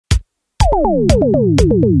Hey,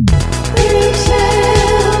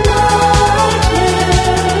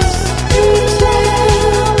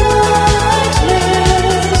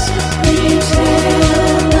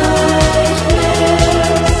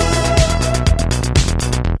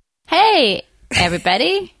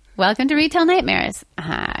 everybody. Welcome to Retail Nightmares.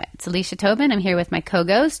 It's Alicia Tobin. I'm here with my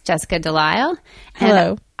co-ghost, Jessica Delisle.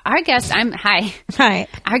 Hello. Our guest, Hi.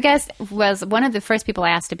 Our guest was one of the first people I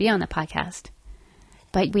asked to be on the podcast.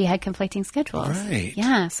 But we had conflicting schedules. Right.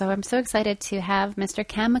 Yeah, so I'm so excited to have Mr.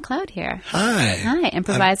 Cam McLeod here. Hi. Hi,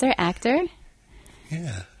 improviser, actor,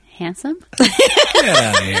 Yeah. handsome. Get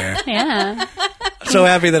out of here. Yeah. So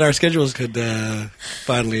happy that our schedules could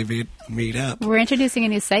finally meet up. We're introducing a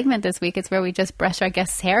new segment this week. It's where we just brush our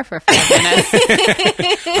guest's hair for 5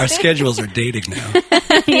 minutes. Our schedules are dating now.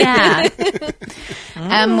 Yeah.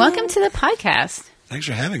 Welcome to the podcast. Thanks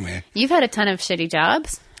for having me. You've had a ton of shitty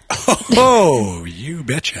jobs. Oh, you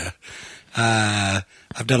betcha. I've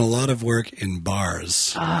done a lot of work in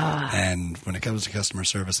bars. And when it comes to customer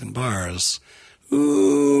service in bars,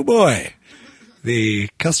 ooh, boy, the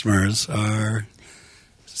customers are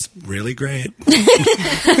really great.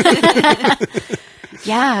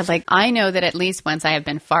 Yeah, like I know that at least once I have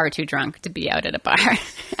been far too drunk to be out at a bar.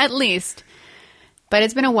 At least. But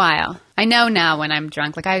it's been a while. I know now when I'm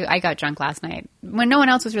drunk. Like I got drunk last night when no one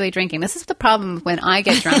else was really drinking. This is the problem when I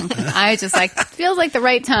get drunk. I just like, feels like the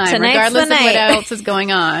right time, Tonight's regardless the of what night. else is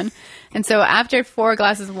going on. And so after 4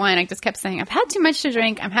 glasses of wine, I just kept saying, I've had too much to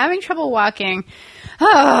drink. I'm having trouble walking.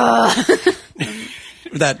 Oh.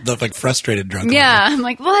 The like frustrated drunk. Yeah. I'm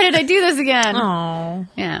like, why did I do this again? Oh.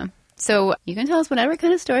 Yeah. So you can tell us whatever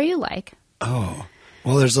kind of story you like. Oh,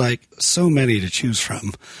 well, there's like so many to choose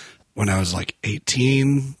from. When I was like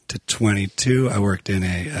 18 to 22, I worked in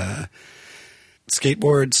a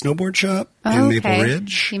snowboard shop in Maple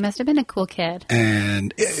Ridge. You must have been a cool kid.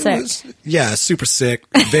 And it Sick. was, yeah, super sick,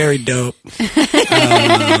 very dope,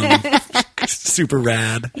 super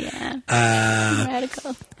rad. Yeah.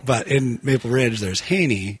 Radical. But in Maple Ridge, there's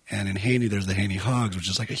Haney, and in Haney, there's the Haney Hogs, which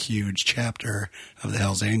is like a huge chapter of the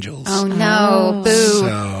Hells Angels. Oh, no. Boo.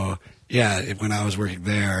 So, yeah, when I was working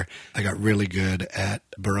there, I got really good at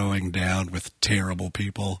burrowing down with terrible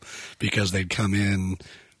people because they'd come in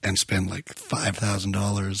and spend like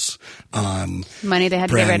 $5,000 on Money they had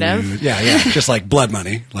to get rid brand of. new- Yeah, just like blood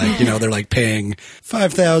money. Like, they're like paying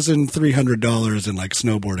 $5,300 in like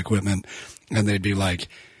snowboard equipment, and they'd be like,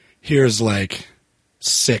 here's like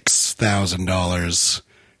 $6,000.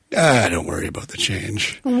 Don't worry about the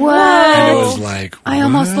change. Whoa. And it was like, I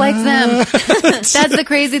almost like them. That's the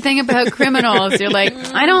crazy thing about criminals. You're like,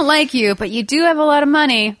 I don't like you, but you do have a lot of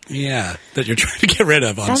money. yeah, that you're trying to get rid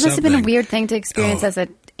of on That must have something. been a weird thing to experience Oh. as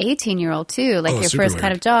an 18-year-old, too. Like your super first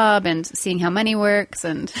kind weird. of job and seeing how money works.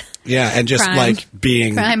 And Yeah, and just Crime. like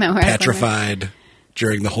being Crime at work. petrified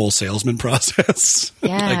during the whole salesman process.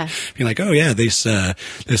 Yeah. Like, being like, oh yeah, this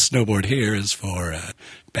snowboard here is for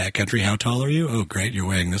backcountry. How tall are you? Oh, great, you're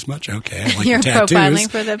weighing this much. Okay, I like You're your tattoos. profiling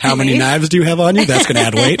for the How many police. knives do you have on you? That's going to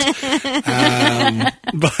add weight.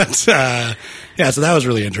 Yeah, so that was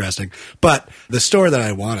really interesting. But the story that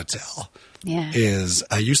I want to tell yeah. is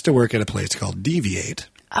I used to work at a place called Deviate.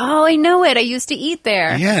 Oh, I know it. I used to eat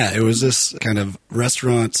there. Yeah, it was this kind of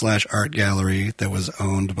restaurant/art gallery that was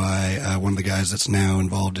owned by one of the guys that's now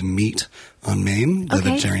involved in Meat on Main, the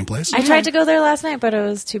Okay. vegetarian place. I tried to go there last night, but it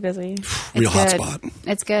was too busy. Real It's hot good. spot.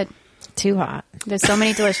 It's good. Too hot. There's so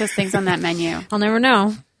many delicious things on that menu. I'll never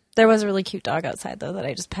know. There was a really cute dog outside, though, that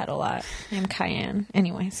I just pet a lot. Named Cayenne.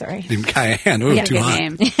 Anyway, sorry. Named Cayenne. Ooh, Yeah, too good hot.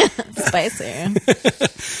 name. Spicy.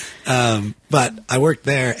 But I worked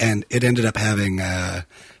there, and it ended up having a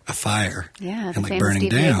fire. Yeah, the and like famous burning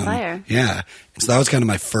Deviate down. fire. Yeah, so that was kind of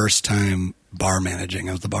my first time bar managing.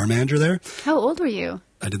 I was the bar manager there. How old were you?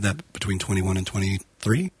 I did that between 21 and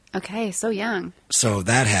 23. Okay, so young. So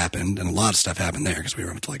that happened, and a lot of stuff happened there because we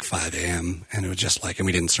were up to like 5 a.m. and it was just like, and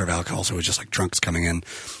we didn't serve alcohol, so it was just like drunks coming in.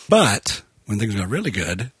 But when things got really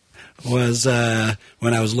good was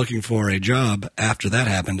when I was looking for a job after that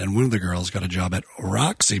happened, and one of the girls got a job at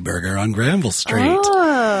Roxy Burger on Granville Street.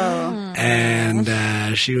 Oh.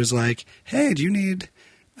 And she was like, hey, do you need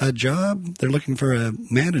a job? They're looking for a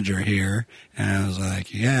manager here. And I was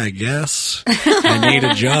like, yeah, I guess I need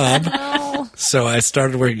a job. So I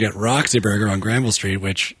started working at Roxy Burger on Granville Street,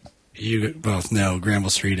 which you both know Granville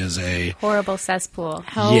Street is a... Horrible cesspool.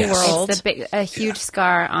 Hell Yes. world. It's a huge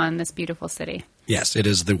scar on this beautiful city. Yes, it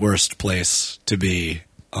is the worst place to be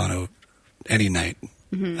on any night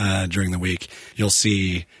during the week. You'll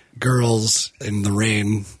see girls in the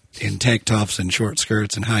rain in tank tops and short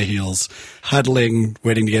skirts and high heels huddling,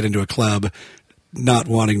 waiting to get into a club, not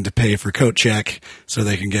wanting to pay for coat check so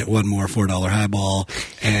they can get one more $4 highball.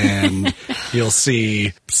 And you'll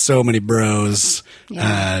see so many bros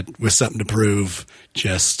with something to prove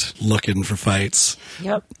just looking for fights.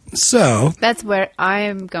 Yep. So That's where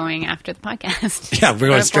I'm going after the podcast. Yeah, we're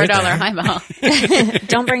going straight $4 there. highball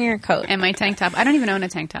Don't bring your coat. and my tank top. I don't even own a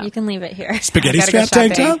tank top. You can leave it here. spaghetti I gotta go strap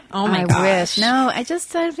tank shopping. top? Oh my I gosh. wish. No, I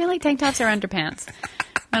feel like tank tops are underpants.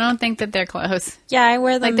 I don't think that they're clothes. Yeah, I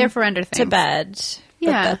wear them Like they're for under to things. bed. But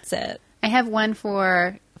Yeah. that's it. I have one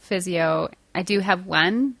for physio. I do have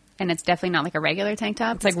one, and it's definitely not like a regular tank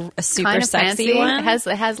top. It's like a super kind of sexy fancy. one?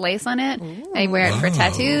 It has lace on it. I wear it for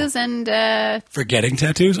tattoos and For getting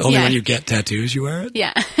tattoos? Only Yeah. when you get tattoos you wear it?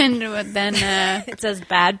 yeah, and then It says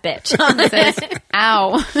bad bitch on it it. says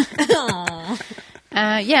 "ow."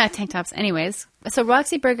 Aw. Yeah, tank tops. Anyways, so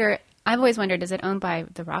Roxy Burger. I've always wondered, is it owned by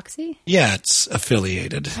the Roxy? Yeah, it's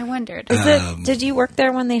affiliated. I wondered. Is it, did you work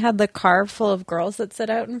there when they had the car full of girls that sit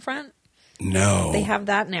out in front? No. They have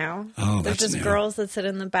that now. Oh, There's that's just new. girls that sit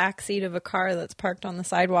in the back seat of a car that's parked on the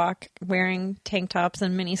sidewalk wearing tank tops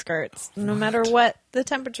and mini skirts, no matter what the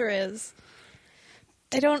temperature is.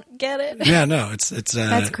 I don't get it. Yeah, no, it's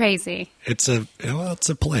That's crazy. it's a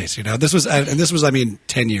place, you know. This was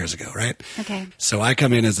 10 years ago, right? Okay. So I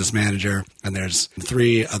come in as this manager, and there's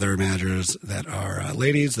 3 other managers that are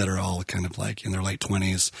ladies that are all kind of like in their late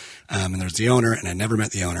 20s, and there's the owner, and I never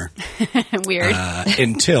met the owner Weird.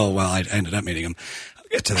 until I ended up meeting him. I'll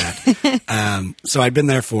get to that. So I'd been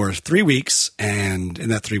there for 3 weeks, and in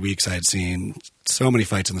that 3 weeks, I had seen so many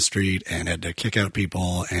fights in the street and had to kick out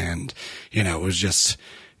people, and you know, it was just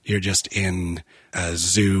you're just in a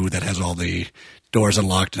zoo that has all the doors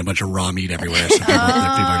unlocked and a bunch of raw meat everywhere. So people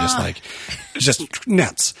are just like, it's just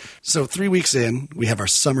nuts. So 3 weeks in, we have our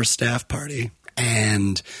summer staff party,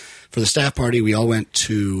 and for the staff party, we all went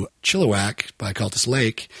to Chilliwack by Cultus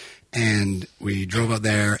Lake. And we drove out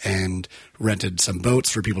there and rented some boats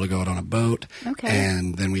for people to go out on a boat. Okay.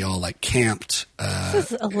 And then we all like camped.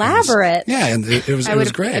 This is elaborate. Yeah, and it was I would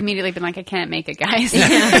have great. immediately been like, I can't make it, guys.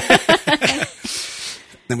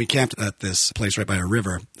 Then we camped at this place right by a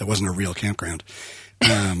river that wasn't a real campground.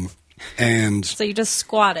 And So you just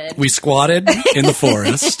squatted. we squatted in the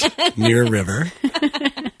forest near a river.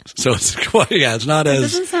 So it's not as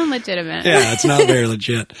Doesn't sound legitimate. yeah, it's not very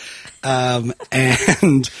legit.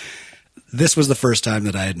 And this was the first time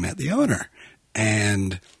that I had met the owner.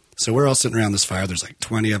 And so we're all sitting around this fire. There's like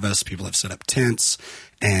 20 of us. People have set up tents,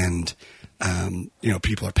 and you know,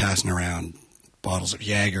 people are passing around bottles of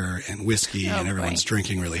Jaeger and whiskey, Oh, and everyone's boy.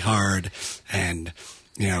 drinking really hard. And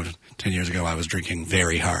you know, 10 years ago, I was drinking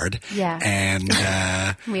very hard. Yeah.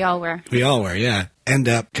 And We all were. we all were, yeah. End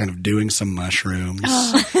up kind of doing some mushrooms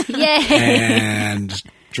Yay! and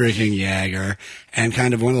drinking Jaeger. And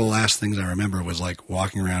kind of one of the last things I remember was like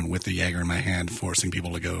walking around with the Jaeger in my hand, forcing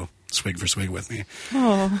people to go swig for swig with me.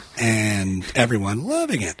 Oh. And everyone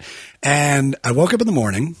loving it. And I woke up in the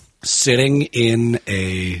morning sitting in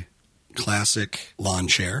a classic lawn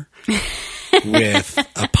chair with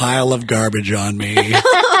a pile of garbage on me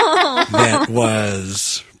that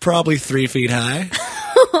was probably 3 feet high.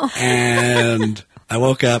 And I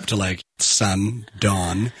woke up to like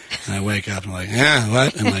dawn, and I wake up and I'm like, yeah,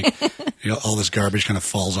 what? And like, you know, all this garbage kind of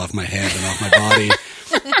falls off my head and off my body.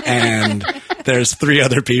 And there's 3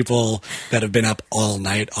 other people that have been up all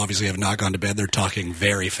night, obviously have not gone to bed. They're talking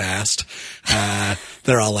very fast.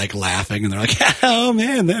 They're all like laughing, and they're like, oh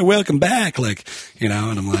man, welcome back. Like, you know,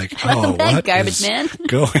 and I'm like, Welcome back, what garbage is man.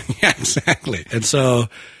 going? Yeah, exactly. And so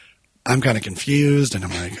I'm kind of confused, and I'm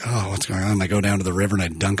like, oh, what's going on? And I go down to the river and I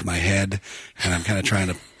dunk my head, and I'm kind of trying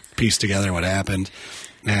to piece together what happened.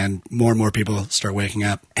 And more people start waking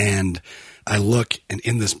up, and I look, and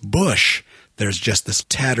in this bush, there's just this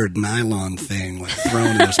tattered nylon thing like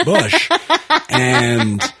thrown in this bush.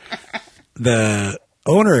 And the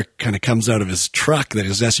owner kind of comes out of his truck, that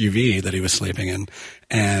his SUV that he was sleeping in,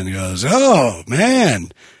 and goes, oh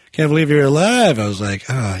man, can't believe you're alive. I was like,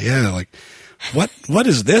 oh yeah, like what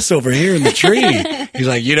is this over here in the tree? He's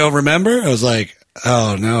like, you don't remember? I was like,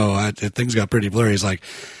 oh no, things got pretty blurry. He's like,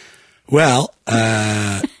 well,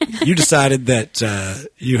 you decided that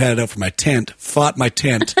you had it out for my tent, fought my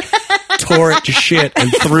tent, tore it to shit,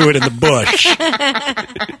 and threw it in the bush.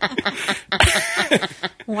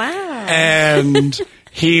 Wow. And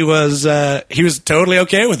he was totally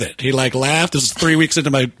okay with it. He like laughed. This was 3 weeks into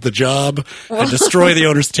the job. I destroy the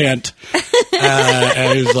owner's tent.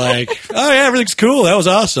 And he was like, oh yeah, everything's cool. That was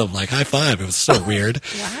awesome. Like high five. It was so weird.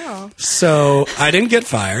 Wow. So I didn't get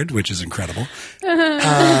fired, which is incredible.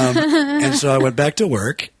 And so I went back to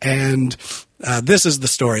work, and this is the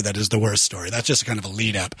story that is the worst story. That's just kind of a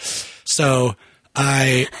lead up. So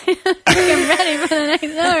I I'm ready for the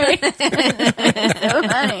next story. So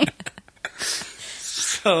funny.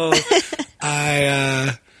 So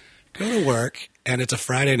I go to work, and it's a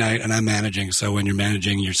Friday night, and I'm managing. So when you're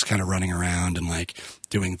managing, you're just kind of running around and like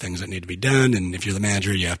doing things that need to be done. And if you're the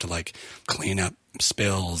manager, you have to like clean up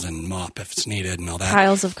spills and mop if it's needed and all that.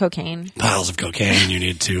 Piles of cocaine. Piles of cocaine. You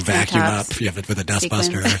need to vacuum up. Tops. You have it with a dust Sequins.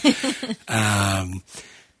 buster.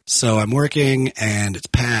 So I'm working, and it's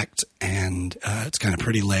packed, and it's kind of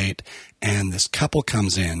pretty late. And this couple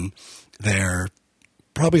comes in. They're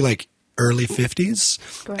probably like early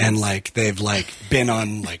 50s, Gross. and like they've like been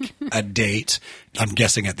on like a date. I'm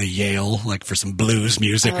guessing at the Yale, like for some blues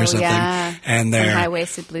music or something. Yeah. And Some they're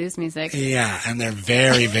high-waisted blues music. yeah, and they're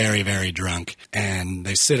very, very, very drunk. And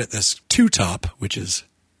they sit at this two-top, which is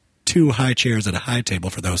two high chairs at a high table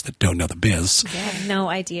for those that don't know the biz. I have no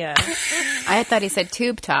idea. I thought he said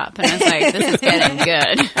tube top, and I was like, this is getting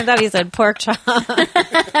good. I thought he said pork chop.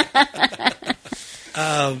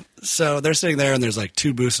 So they're sitting there, and there's like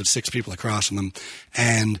two booths of 6 people across from them.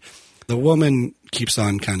 And the woman keeps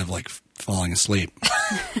on kind of like falling asleep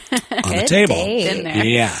on the Good table. date. In there.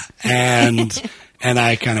 Yeah. And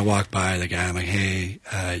I kind of walk by the guy. I'm like, hey,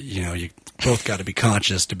 you both got to be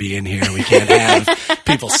conscious to be in here. We can't have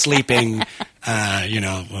people sleeping. We'll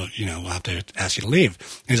have to ask you to leave.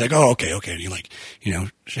 And he's like, oh, okay. And he like,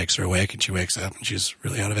 shakes her awake, and she wakes up, and she's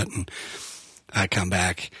really out of it. And I come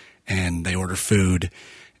back, and they order food.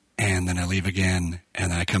 And then I leave again,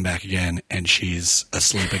 and then I come back again, and she's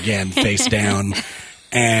asleep again, face down.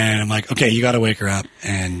 And I'm like, okay, you got to wake her up.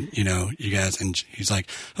 And, you guys, and he's like,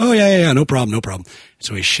 oh, yeah, no problem.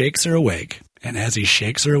 So he shakes her awake. And as he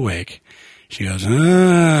shakes her awake, she goes,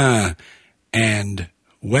 and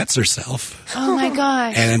wets herself Oh, my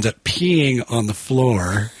gosh. and ends up peeing on the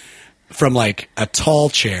floor from like a tall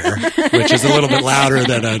chair, which is a little bit louder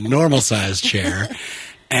than a normal sized chair.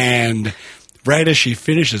 And right as she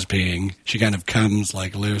finishes peeing, she kind of comes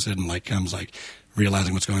like lucid and like comes like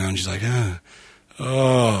realizing what's going on. She's like,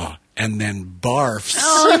 oh, and then barfs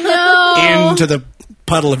into the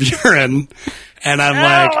puddle of urine. And I'm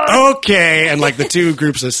like, okay. And like the two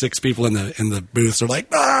groups of 6 people in the booths are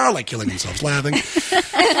like, like killing themselves laughing.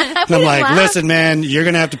 And I'm like, listen, man, you're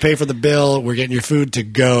going to have to pay for the bill. We're getting your food to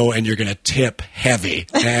go, and you're going to tip heavy.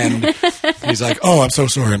 And he's like, oh, I'm so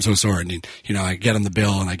sorry. And, I get him the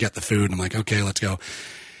bill, and I get the food, and I'm like, okay, let's go.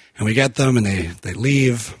 And we get them, and they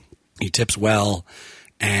leave. He tips well.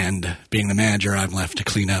 And being the manager, I'm left to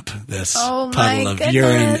clean up this Oh, my puddle of goodness.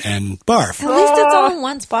 urine and barf. At least it's all in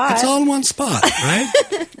one spot. It's all in one spot, right?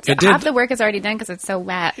 It Half the work is already done because it's so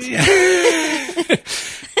wet.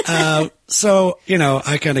 So,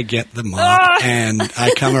 I kind of get the mop, and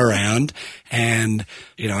I come around, and,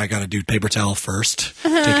 I got to do paper towel first to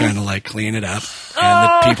kind of like clean it up. And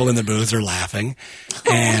the people in the booths are laughing.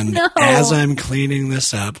 And as I'm cleaning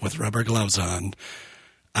this up with rubber gloves on,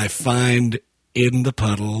 I find in the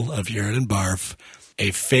puddle of urine and barf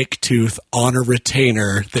a fake tooth on a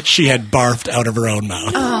retainer that she had barfed out of her own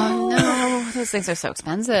mouth. Oh, no. Those things are so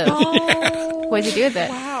expensive. What did you do with it?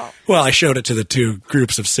 Wow. Well, I showed it to the two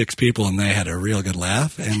groups of 6 people, and they had a real good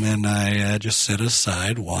laugh. And then I just set it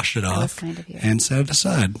aside, washed it off, kind of you. and set it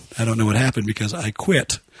aside. I don't know what happened because I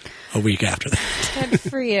quit a week after that. Good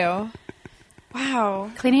for you. Wow.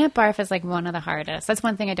 Cleaning up barf is like one of the hardest. That's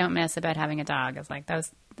one thing I don't miss about having a dog. Is like the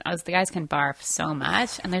guys can barf so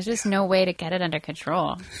much, and there's just no way to get it under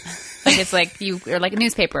control. Like it's like or like a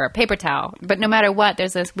newspaper or a paper towel. But no matter what,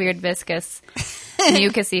 there's this weird viscous,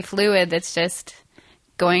 mucousy fluid that's just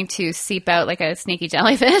going to seep out like a sneaky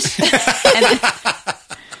jellyfish. And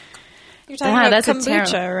You're talking about that's a kombucha,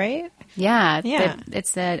 terrible- right? yeah, Yeah.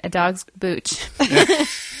 it's a dog's booch.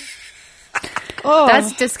 Oh,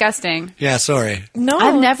 That's disgusting. Yeah, sorry. no.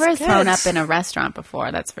 I've never it's thrown good. up in a restaurant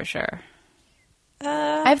before, that's for sure.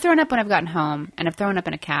 I've thrown up when I've gotten home, and I've thrown up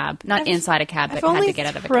in a cab. Not inside a cab, I've but had only to get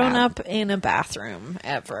out of a thrown cab. up in a bathroom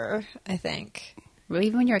ever, I think. Really,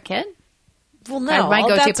 even when you were a kid? Well, no. My all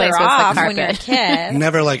go-to bets place are was the off when you're a carpet. kid.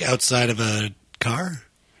 Never like outside of a car?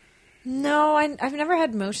 No, I've never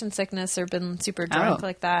had motion sickness or been super drunk Oh.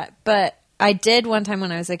 like that. But I did one time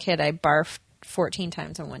when I was a kid. I barfed 14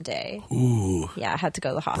 times in one day. Ooh, Yeah, I had to go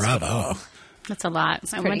to the hospital. bravo. That's a lot.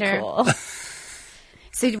 I Pretty wonder. cool.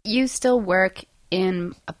 So you still work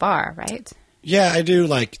in a bar, right? Yeah, I do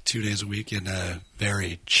like 2 days a week in a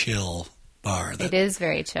very chill bar. It is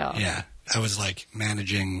very chill. Yeah, I was like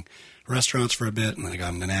managing restaurants for a bit, and then I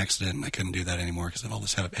got in an accident, and I couldn't do that anymore because of all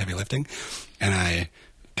this heavy lifting. And I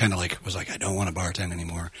kind of like was like, I don't want to bartend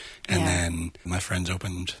anymore. And Yeah. then my friends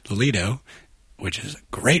opened the Lido, which is a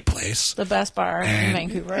great place. The best bar in And,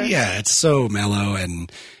 Vancouver. Yeah, it's so mellow,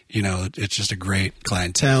 and it's just a great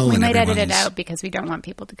clientele. We and might edit it everyone's- out because we don't want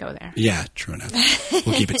people to go there. Yeah, true enough.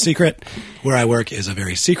 We'll keep it secret. Where I work is a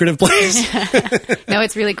very secretive place. No,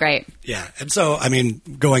 it's really great. Yeah, and so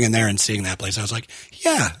going in there and seeing that place, I was like,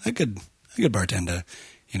 yeah, I could bartend a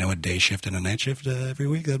day shift and a night shift every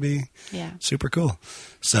week. That'd be Yeah. super cool.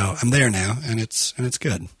 So I'm there now, and it's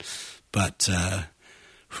good. But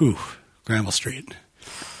Granville Street.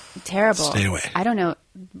 Terrible. Stay away. I don't know.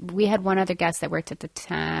 We had one other guest that worked at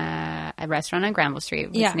a restaurant on Granville Street.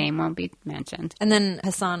 His Yeah. name won't be mentioned. And then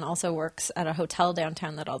Hassan also works at a hotel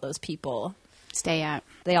downtown that all those people, Stay at.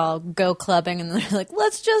 they all go clubbing and they're like,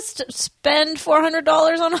 let's just spend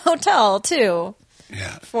 $400 on a hotel too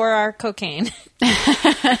Yeah. for our cocaine.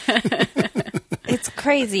 It's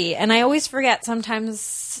crazy. And I always forget.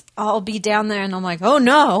 Sometimes I'll be down there and I'm like, oh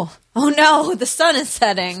no, the sun is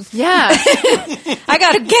setting. Yeah. I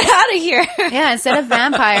got to get out of here. Yeah. Instead of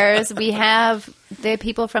vampires, we have the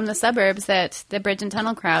people from the suburbs Mm-hmm. the Bridge and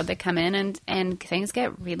Tunnel crowd that come in and things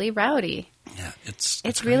get really rowdy. Yeah, it's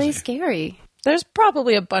really crazy. scary. There's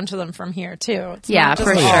probably a bunch of them from here too. It's Yeah, not just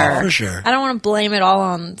for all- sure. For sure. I don't want to blame it all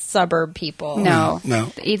on suburb people. No.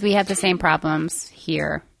 No. We have the same problems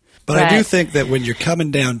here. But I do think that when you're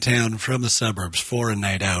coming downtown from the suburbs for a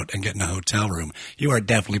night out and getting a hotel room, you are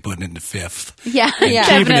definitely putting into fifth. Yeah, And Yeah.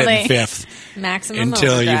 keeping definitely. it in fifth Maximum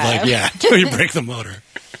until overdrive. until you break the motor.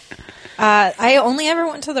 I only ever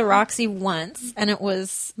went to the Roxy once, and it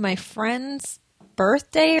was my friend's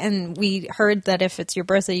birthday, and we heard that if it's your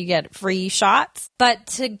birthday, you get free shots. But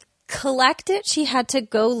to collect it, she had to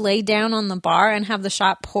go lay down on the bar and have the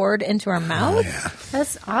shot poured into her mouth. Yeah.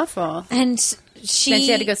 That's awful. And Then she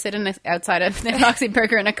had to go sit outside of the Roxy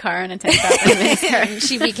Burger in a car in a tank top and make her.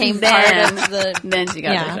 she became part Then, of the... then she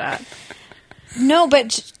got Yeah. the shot. No,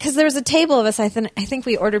 but because there was a table of us, I think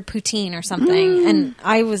we ordered poutine or something, and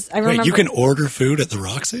I remember... Wait, you can order food at the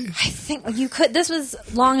Roxy? I think you could. This was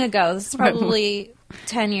long ago. This is probably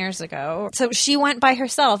 10 years ago. So she went by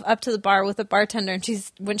herself up to the bar with a bartender, and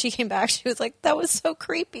when she came back, she was like, that was so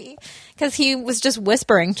creepy. Because he was just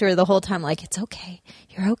whispering to her the whole time, like, it's okay.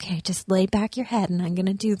 You're okay. Just lay back your head, and I'm going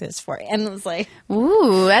to do this for you. And it was like,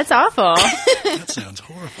 Ooh, that's awful. That sounds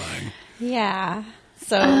horrifying. yeah.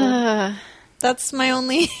 So that's my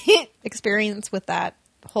only experience with that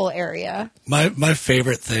whole area. My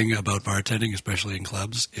favorite thing about bartending, especially in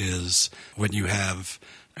clubs, is when you have.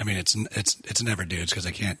 I mean, it's never dudes because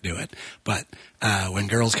I can't do it. But when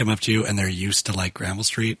girls come up to you and they're used to like Granville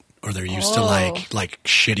Street, or they're used to like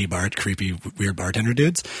shitty creepy, weird bartender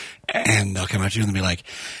dudes, and they'll come up to you and they'll be like,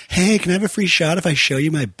 "Hey, can I have a free shot if I show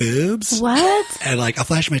you my boobs?" What? And like, I'll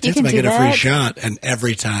flash my tits can if I do get a free that? shot. And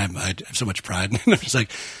every time I have so much pride, and I'm just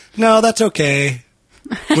like, "No, that's okay.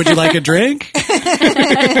 Would you like a drink?" They're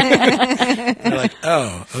like,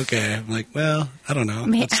 "Oh, okay." I'm like, "Well, I don't know.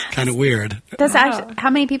 That's kind of weird." That's actually, how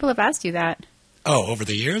many people have asked you that? Oh, over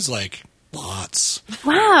the years, like lots.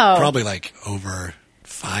 Wow. Probably like over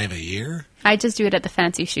 5 a year. I just do it at the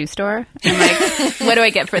fancy shoe store. I'm like, what do I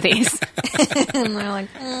get for these? And they're like,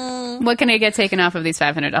 What can I get taken off of these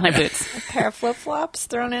 $500 boots? a pair of flip-flops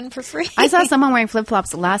thrown in for free. I saw someone wearing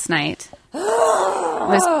flip-flops last night. It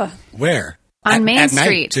was Where? on Main at night,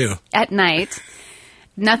 Street too. at night.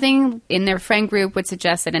 Nothing in their friend group would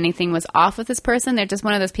suggest that anything was off with this person. They're just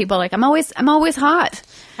one of those people like, I'm always hot.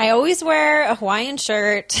 I always wear a Hawaiian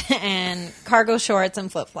shirt and cargo shorts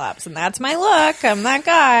and flip-flops, and that's my look. I'm that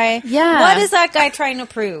guy. Yeah. What is that guy trying to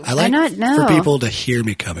prove? I like not know. for people to hear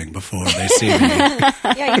me coming before they see me.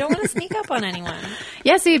 Yeah, you don't want to sneak up on anyone.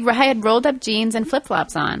 Yeah, so I had rolled up jeans and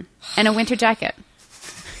flip-flops on and a winter jacket.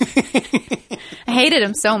 I hated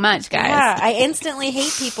him so much, guys. Yeah, I instantly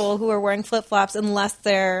hate people who are wearing flip-flops unless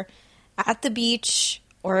they're at the beach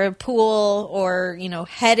or a pool or,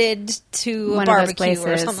 headed to One a of those barbecue or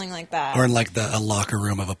places. something like that. Or in like a locker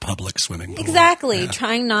room of a public swimming pool. Exactly. Yeah.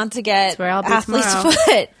 Trying not to get where I'll be athlete's tomorrow.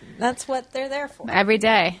 foot. That's what they're there for. Every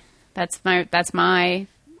day. That's my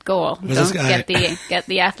goal. Was this Don't guy- get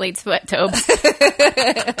the athlete's foot, Tobes.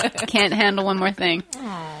 Can't handle one more thing.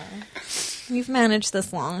 You've managed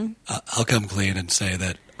this long. I'll come clean and say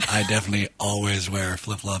that I definitely always wear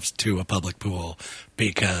flip-flops to a public pool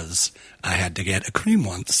because I had to get a cream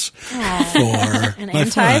once for An my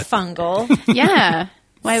foot. antifungal. Yeah.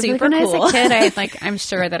 Well, Super when I was cool. a kid, I'm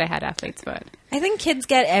sure that I had athlete's foot. I think kids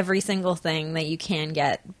get every single thing that you can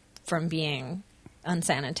get from being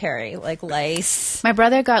unsanitary, like lice. My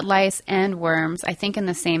brother got lice and worms, I think, in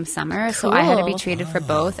the same summer. So I had to be Cool. treated for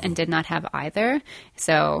both and did not have either.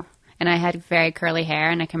 So, and I had very curly hair,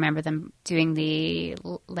 and I can remember them doing the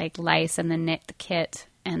lice and the knit kit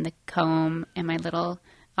and the comb and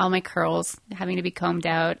all my curls having to be combed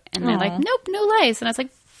out. And they're like, nope, no lice. And I was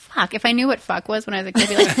like, fuck. If I knew what fuck was when I was a kid, I'd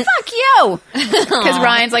be like, fuck you. Because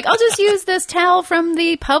Ryan's like, I'll just use this towel from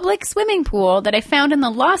the public swimming pool that I found in the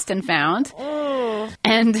Lost and Found.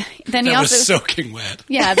 And then he That also was soaking wet.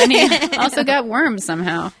 Yeah, then he also got worms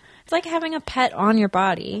somehow. It's like having a pet on your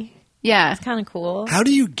body. Yeah. It's kind of cool. How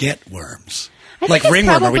do you get worms? I Like think it's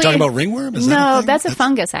ringworm? Are we probably- talking about ringworm? Is that a No, thing? that's a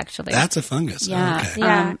fungus, actually. That's a fungus. Yeah. Oh, okay.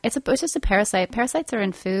 Yeah. It's just a parasite. Parasites are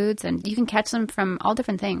in foods, and you can catch them from all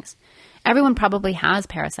different things. Everyone probably has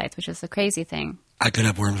parasites, which is the crazy thing. I could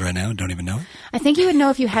have worms right now and don't even know it. I think you would know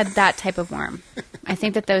if you had that type of worm. I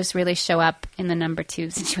think that those really show up in the number 2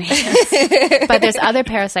 situations. But there's other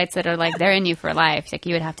parasites that are like, they're in you for life. Like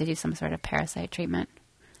you would have to do some sort of parasite treatment.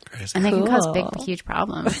 Crazy. And they can cause big, huge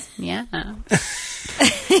problems. Yeah.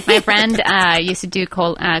 My friend used to do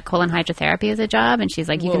colon hydrotherapy as a job, and she's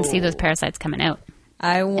like, you can see those parasites coming out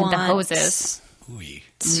I in want the hoses. Ooh-wee.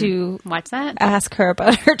 to Watch that. ask her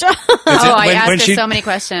about her job. Oh, I when asked her she- so many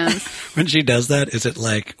questions. When she does that, is it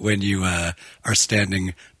like when you are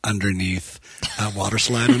standing underneath a water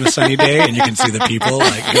slide on a sunny day and you can see the people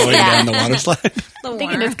like going down the water slide? I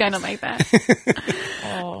think it is kind of like that.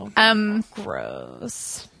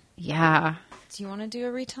 Gross. Yeah. Do you want to do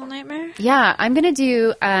a retail nightmare? Yeah, I'm going to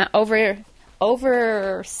do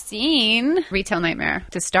overseen retail nightmare.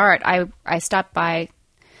 To start, I stopped by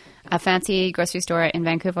a fancy grocery store in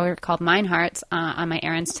Vancouver called Meinhardt's on my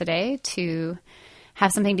errands today to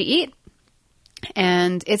have something to eat.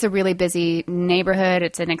 And it's a really busy neighborhood.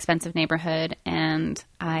 It's an expensive neighborhood. And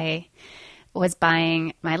I was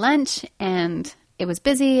buying my lunch, and it was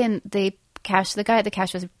busy. And the guy at the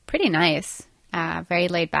cash was pretty nice, very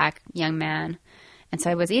laid back young man. And so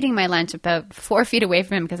I was eating my lunch about 4 feet away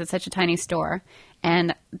from him because it's such a tiny store.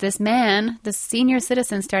 And this senior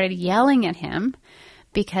citizen, started yelling at him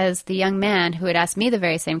because the young man who had asked me the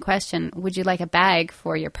very same question, would you like a bag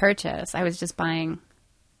for your purchase? I was just buying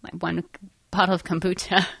like one bottle of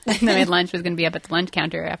kombucha. And then my lunch was going to be up at the lunch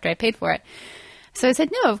counter after I paid for it. So I said,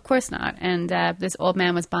 no, of course not. And this old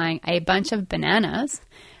man was buying a bunch of bananas,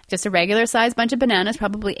 just a regular sized bunch of bananas,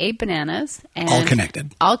 probably 8 bananas. And All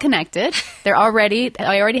connected. All connected. I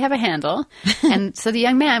already have a handle. And so the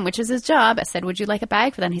young man, which is his job, I said, would you like a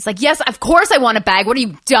bag for that? And he's like, yes, of course I want a bag. What are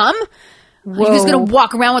you, dumb? Are you just going to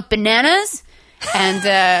walk around with bananas? And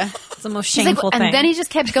It's the most he's like, shameful thing. and then he just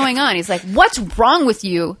kept going on. He's like, what's wrong with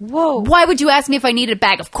you? Whoa. Why would you ask me if I needed a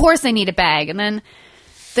bag? Of course I need a bag. And then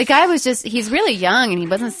the guy was he's really young and he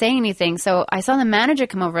wasn't saying anything. So I saw the manager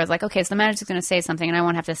come over. I was like, okay, so the manager's going to say something and I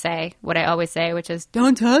won't have to say what I always say, which is,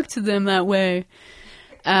 don't talk to them that way.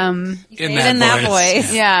 In that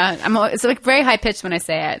voice. Yeah. It's like very high pitched when I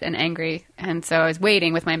say it and angry. And so I was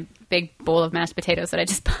waiting with my big bowl of mashed potatoes that I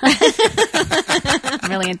just bought. I'm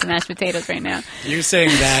really into mashed potatoes right now. You saying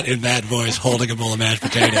that in that voice, holding a bowl of mashed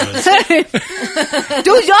potatoes.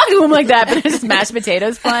 Don't talk to him like that, but there's just mashed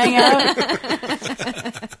potatoes flying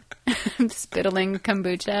out. I'm spittling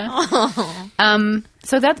kombucha.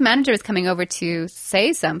 So that manager was coming over to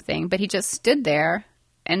say something, but he just stood there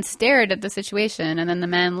and stared at the situation, and then the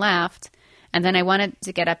man laughed. And then I wanted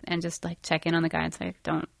to get up and just like check in on the guy and say,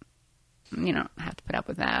 don't have to put up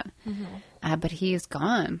with that. Mm-hmm. But he's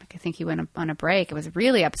gone. Like, I think he went on a break. It was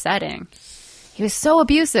really upsetting. He was so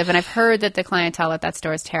abusive, and I've heard that the clientele at that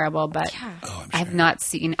store is terrible, but I've not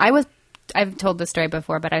seen. I've told this story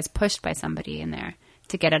before, but I was pushed by somebody in there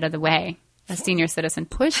to get out of the way. A senior citizen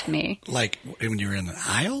pushed me. Like when you were in the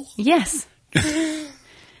aisle? Yes. aisles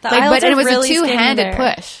But it are was really a two-handed skinny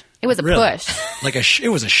there. push. It was a Really? push. Like it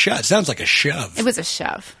was a shove. It sounds like a shove. It was a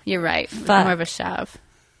shove. You're right. It was Fuck. more of a shove.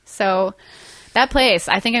 So that place,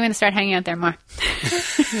 I think I'm going to start hanging out there more.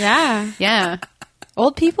 Yeah. Yeah.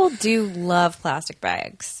 Old people do love plastic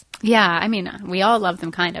bags. Yeah, I mean, we all love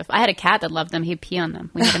them, kind of. I had a cat that loved them. He'd pee on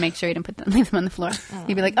them. We had to make sure he didn't leave them on the floor.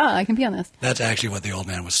 He'd be like, "Oh, I can pee on this." That's actually what the old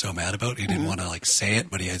man was so mad about. He didn't want to like say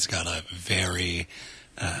it, but he has got a very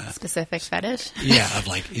Specific fetish. of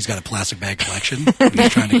like he's got a plastic bag collection. And he's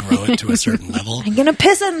trying to grow it to a certain level. I'm gonna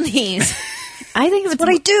piss in these. I think it's What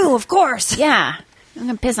I do, of course. Yeah, I'm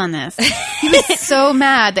gonna piss on this. He was so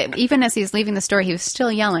mad that even as he was leaving the store, he was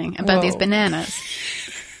still yelling about these bananas.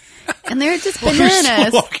 And they're just He's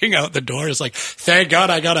bananas. walking out the door. It's like, thank God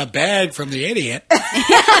I got a bag from the idiot.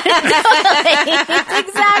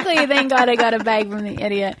 Exactly. Thank God I got a bag from the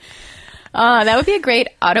idiot. Oh, that would be a great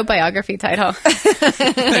autobiography title for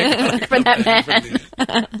that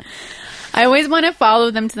man. I always want to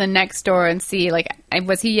follow them to the next store and see, like,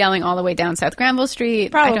 was he yelling all the way down South Granville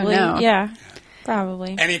Street? Probably. I don't know. Yeah.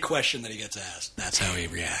 Probably. Any question that he gets asked, that's how he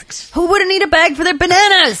reacts. Who wouldn't need a bag for their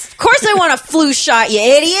bananas? Of course I want a flu shot, you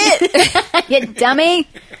idiot. You dummy.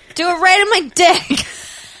 Do it right in my dick.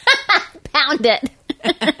 Pound it.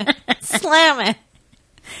 Slam it.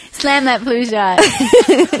 Slam that flu shot.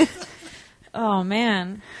 Oh,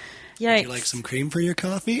 man. Would Yikes. you like some cream for your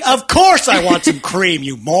coffee? Of course I want some cream,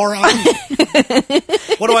 you moron.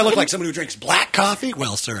 What do I look like? Someone who drinks black coffee?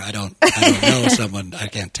 Well, sir, I don't know someone. I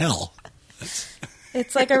can't tell.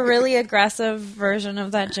 It's like a really aggressive version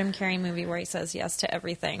of that Jim Carrey movie where he says yes to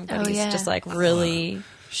everything, but he's just like really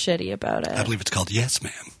shitty about it. I believe it's called Yes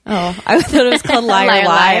Man. Oh, I thought it was called Liar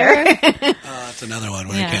Liar. That's another one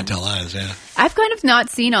where you can't tell lies, yeah. I've kind of not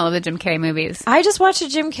seen all of the Jim Carrey movies. I just watched a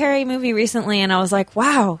Jim Carrey movie recently and I was like,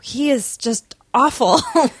 wow, he is just awful.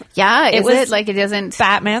 Yeah, It is was it? Like it doesn't...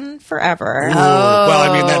 Batman Forever.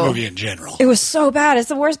 Well, I mean, that movie in general. It was so bad. It's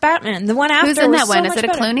the worst Batman. The one after Who's in was that one? so Is much it a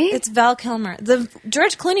better. Clooney? It's Val Kilmer. The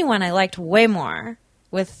George Clooney one I liked way more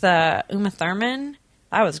with Uma Thurman.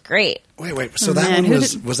 That was great. Wait. So that man, one who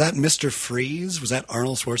was that Mr. Freeze? Was that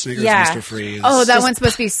Arnold Schwarzenegger's Yeah. Mr. Freeze? Oh, that Just one's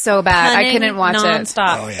supposed to be so bad. I couldn't watch it.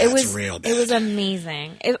 nonstop. Oh, yeah, it it's was real bad. It was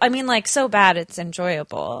amazing. I mean, like so bad it's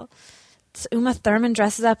enjoyable. Uma Thurman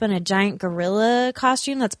dresses up in a giant gorilla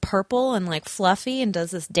costume that's purple and like fluffy and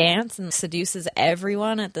does this dance and seduces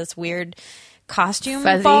everyone at this weird costume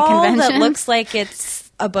Fuzzy ball that convention. looks like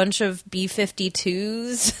it's a bunch of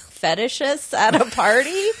B-52s fetishists at a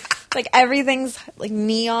party. Like everything's like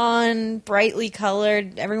neon, brightly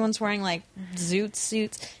colored. Everyone's wearing like zoot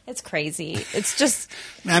suits. It's crazy. It's just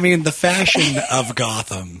I mean, the fashion of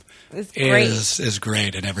Gotham it's great. is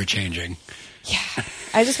great and ever changing.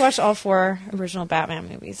 I just watched all 4 original Batman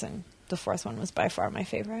movies, and the 4th one was by far my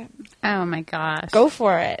favorite. Oh my gosh. Go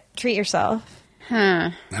for it. Treat yourself.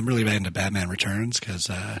 Huh. I'm really bad into Batman Returns because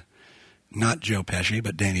not Joe Pesci,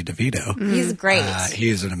 but Danny DeVito. He's great. He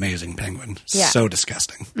is an amazing penguin. Yeah. So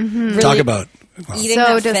disgusting. Really Talk about eating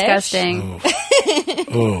So that fish? disgusting.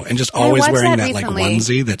 and just always watched wearing that that like recently.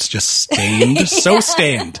 onesie that's just stained, so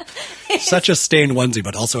stained, such a stained onesie,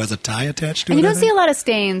 but also has a tie attached to And it. you I don't see think. a lot of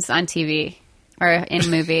stains on TV or in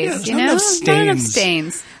movies. there's You not know, enough not enough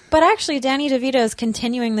stains. stains. But actually, Danny DeVito is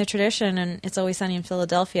continuing the tradition, and It's Always Sunny in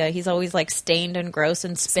Philadelphia. He's always like stained and gross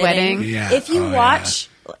and spitting. Sweating. Yeah. If you Oh, watch,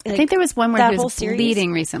 I think there was one where that he whole was series?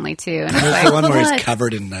 bleeding recently too. And I was There's like, the one where what? he's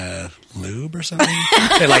covered in lube or something.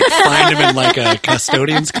 They like find him in like a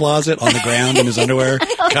custodian's closet on the ground in his underwear,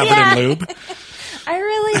 covered in lube. I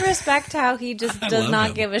really respect how he just does love not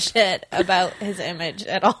him. give a shit about his image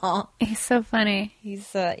at all. He's so funny.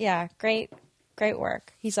 He's great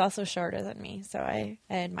work. He's also shorter than me, so I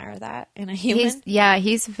admire that in a human.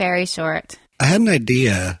 He's very short. I had an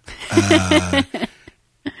idea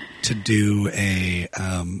to do a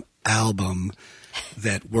album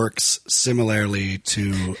that works similarly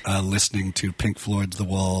to listening to Pink Floyd's The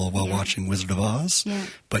Wall while watching Wizard of Oz,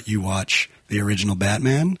 but you watch the original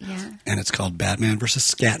Batman, and it's called Batman versus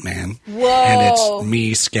Scatman. Whoa. And it's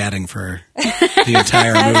me scatting for the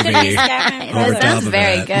entire movie. Scatman over Brothers. top Sounds of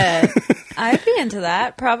very that. good. I'd be into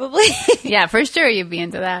that, probably. Yeah, for sure you'd be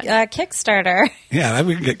into that. Kickstarter. Yeah,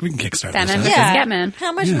 we can kickstart Batman this. versus Huh? Scatman.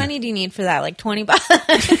 How much money do you need for that? Like $20?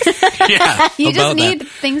 Yeah, You just about need that.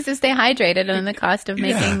 things to stay hydrated and the cost of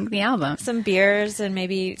making the album. Some beers and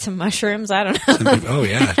maybe some mushrooms. I don't know. Oh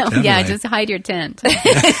yeah, definitely. Yeah, just hide your tent.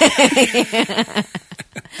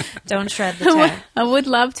 Don't shred the tent. I would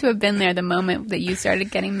love to have been there the moment that you started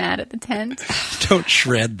getting mad at the tent. Don't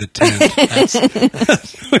shred the tent.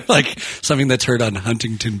 That's like something that's heard on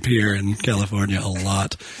Huntington Pier in California a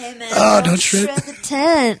lot. Hey man, Don't shred the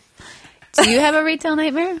tent. Do you have a retail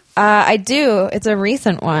nightmare? I do. It's a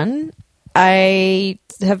recent one. I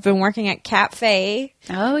have been working at Cafe.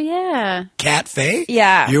 Oh, yeah. Cat Faye?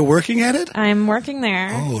 Yeah. You're working at it? I'm working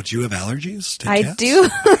there. Oh, do you have allergies to I cats? do.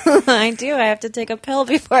 I do. I have to take a pill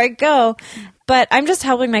before I go. But I'm just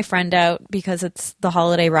helping my friend out because it's the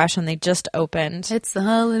holiday rush and they just opened. It's the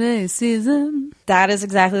holiday season. That is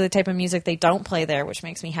exactly the type of music they don't play there, which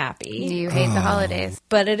makes me happy. You hate the holidays.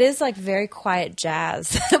 But it is like very quiet jazz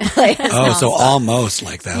that plays. Oh, so nonstop. almost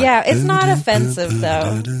like that. Yeah, it's not offensive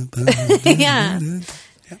though. Yeah.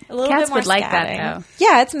 A little Cats bit more would like that, scatting. though.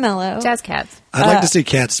 Yeah, it's mellow. Jazz cats. I'd like to see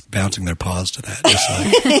cats bouncing their paws to that.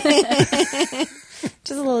 Just like,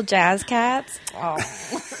 Just a little jazz cats. Oh,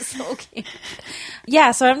 so cute.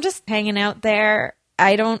 Yeah, so I'm just hanging out there.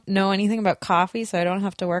 I don't know anything about coffee, so I don't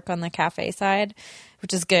have to work on the cafe side,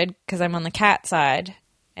 which is good because I'm on the cat side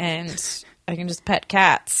and I can just pet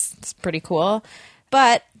cats. It's pretty cool.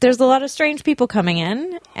 But there's a lot of strange people coming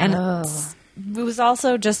in, and it was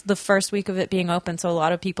also just the first week of it being open, so a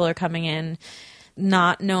lot of people are coming in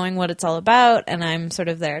not knowing what it's all about. And I'm sort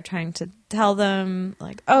of there trying to tell them,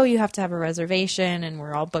 like, oh, you have to have a reservation and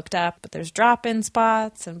we're all booked up, but there's drop-in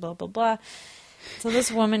spots and blah, blah, blah. So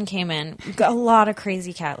this woman came in. We've got a lot of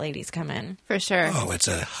crazy cat ladies come in. For sure. Oh, it's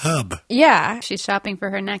a hub. Yeah. She's shopping for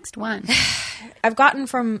her next one. I've gotten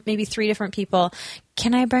from maybe 3 different people,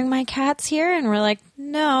 can I bring my cats here? And we're like,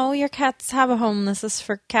 no, your cats have a home. This is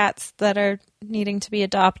for cats that are needing to be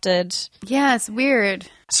adopted. Yeah, it's weird.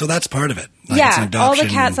 So that's part of it. Like, it's an Yeah, all the adoption.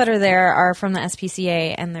 cats that are there are from the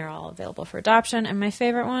SPCA, and they're all available for adoption. And my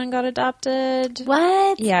favorite one got adopted.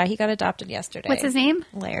 What? Yeah, he got adopted yesterday. What's his name?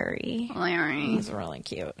 Larry. Larry. He's really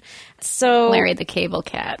cute. So Larry the cable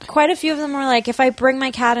cat. quite a few of them were like, if I bring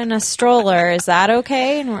my cat in a stroller, is that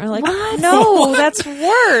okay? And we're like, What? no, that's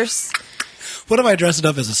worse. What if I dress it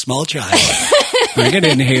up as a small child? Bring it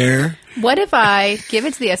in here. What if I give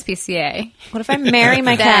it to the SPCA? What if I marry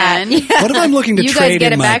my cat? Then What if I'm looking to you guys trade get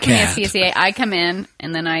in it my back cat? from the SPCA. I come in,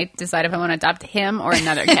 and then I decide if I want to adopt him or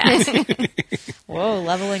another cat. Whoa,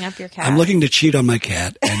 leveling up your cat. I'm looking to cheat on my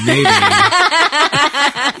cat and maybe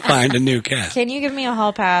find a new cat. Can you give me a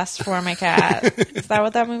hall pass for my cat? Is that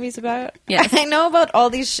what that movie's about? Yes. I know about all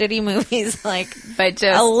these shitty movies, like But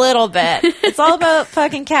just a little bit. It's all about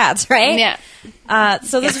fucking cats, right? yeah,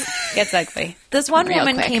 So this gets ugly. this one Real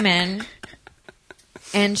woman quick. came in,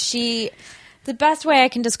 and the best way I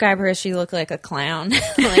can describe her is she looked like a clown.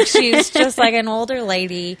 Like she's just like an older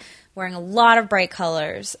lady wearing a lot of bright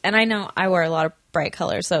colors. And I know I wear a lot of bright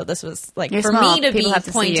colors, so this was like, You're for small. me to People be have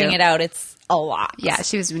to see pointing you. it out, it's a lot. Yeah,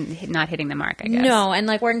 she was not hitting the mark, I guess. No, and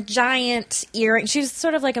like wearing giant earrings. She was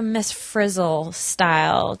sort of like a Miss Frizzle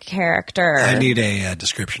style character. I need a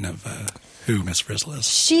description of who Miss Frizzle is.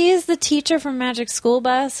 She is the teacher from Magic School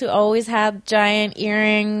Bus who always had giant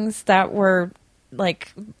earrings that were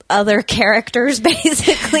like other characters,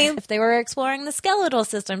 basically. If they were exploring the skeletal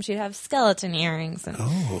system, she'd have skeleton earrings and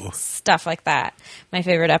stuff like that. My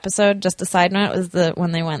favorite episode, just a side note, was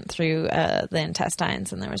when they went through the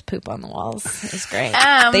intestines and there was poop on the walls. It was great.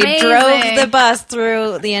 They Amazing. drove the bus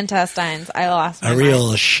through the intestines. I lost my A mind. real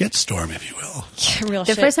shitstorm, if you will. Real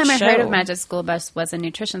The shit first time I heard show. of Magic School Bus was a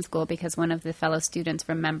nutrition school because one of the fellow students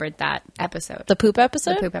remembered that episode. The poop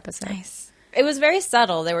episode? The poop episode. Nice. It was very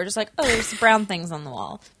subtle. They were just like, oh, there's brown things on the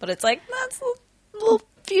wall. But it's like, that's little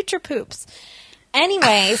future poops.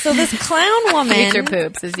 Anyway, so this clown woman, Future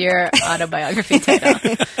Poops is your autobiography title.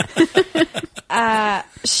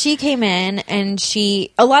 she came in and a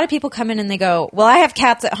lot of people come in and they go, well, I have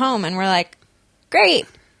cats at home. And we're like, great.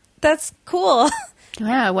 That's cool.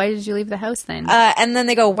 Yeah, why did you leave the house then? And then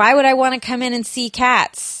they go, why would I want to come in and see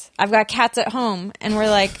cats? I've got cats at home. And we're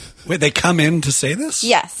like, Wait, they come in to say this?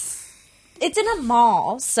 yes. It's in a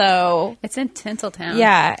mall, so It's in Tinseltown.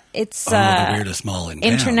 yeah, it's Oh, the weirdest mall in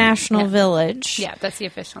town. International Yeah. Village. Yeah, that's the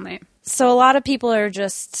official name. So a lot of people are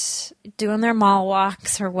just doing their mall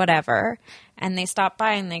walks or whatever, and they stop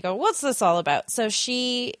by and they go, "What's this all about?" So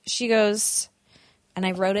she goes, and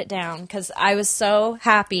I wrote it down because I was so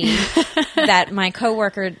happy that my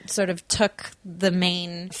coworker sort of took the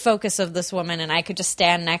main focus of this woman, and I could just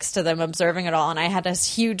stand next to them observing it all, and I had this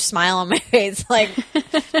huge smile on my face, like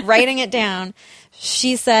writing it down.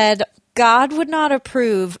 She said, "God would not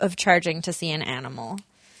approve of charging to see an animal."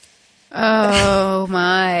 Oh,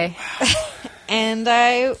 my. And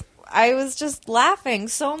I was just laughing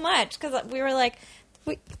so much because we were like,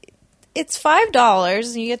 it's $5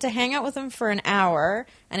 and you get to hang out with them for an hour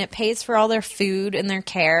and it pays for all their food and their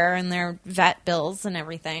care and their vet bills and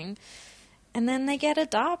everything. And then they get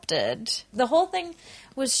adopted. The whole thing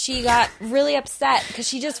was she got really upset because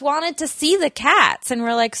she just wanted to see the cats. And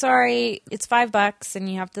we're like, sorry, it's $5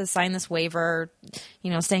 and you have to sign this waiver,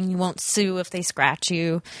 saying you won't sue if they scratch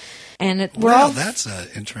you. And Well, that's an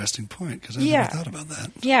interesting point because I Yeah. never thought about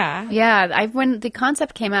that. yeah. Yeah, when the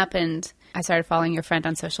concept came up and I started following your friend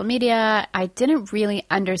on social media, I didn't really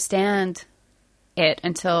understand it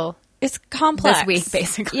until It's complex. this week,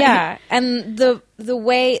 basically. Yeah. And the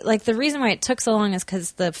way, like, the reason why it took so long is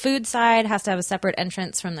because the food side has to have a separate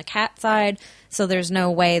entrance from the cat side. So there's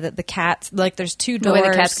no way that the cats, like, there's two the doors. way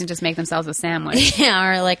the cats can just make themselves a sandwich. yeah,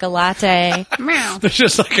 or like a latte. Meow. There's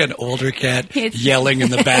just like an older cat It's- yelling in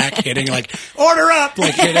the back, hitting like, order up,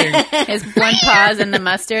 like hitting. His one paw's in the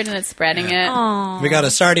mustard and it's spreading it. We got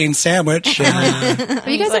a sardine sandwich. Have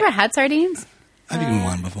you guys ever had sardines? I've eaten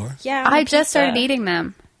one before. Yeah. I on just started pizza. eating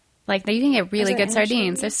them. Like, you can get really Is it good sardines.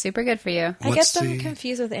 anchovies? They're super good for you. I get What's them the-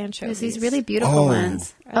 confused with anchovies. There's these really beautiful Oh.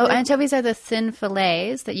 ones. Oh, anchovies are the thin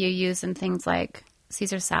fillets that you use in things like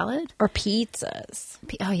Caesar salad. Or pizzas.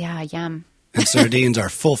 Oh, yeah, yum. And sardines are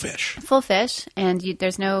full fish. Full fish, and you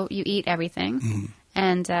eat everything.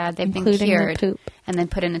 And they've been Including the cured poop. and then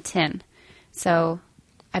put in a tin. So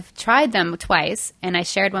I've tried them twice, and I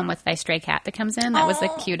shared one with my stray cat that comes in. That was the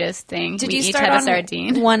cutest thing. Did we you each start had a on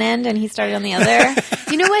sardine. one end and he started on the other?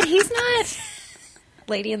 You know what? He's not.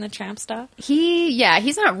 Lady in the Tramp stuff?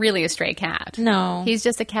 He's not really a stray cat. No. He's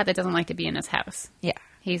just a cat that doesn't like to be in his house. Yeah.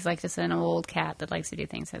 He's like just an old cat that likes to do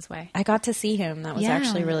things his way. I got to see him. That was Yeah.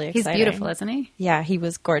 actually really exciting. He's beautiful, isn't he? Yeah, he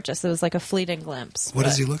was gorgeous. It was like a fleeting glimpse. What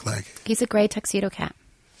does he look like? He's a gray tuxedo cat.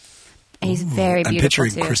 He's very I'm beautiful,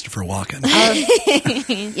 picturing too. Christopher Walken.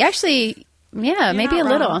 Actually, yeah, maybe a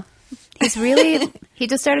not little. wrong. He's really, he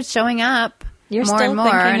just started showing up You're more still and more,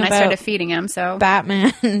 thinking and I about started feeding him, so.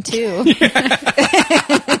 Batman, too.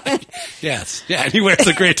 Yes. Yeah, and he wears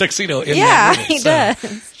a gray tuxedo in Yeah, that movie, he so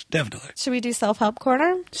does. Definitely. Should we do self-help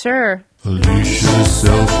corner? Sure. Alicia's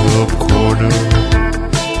Self-Help Corner.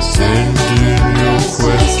 Send in your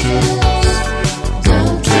questions.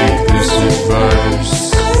 Don't take this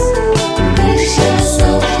advice. Alicia's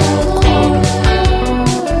Self-Help Corner.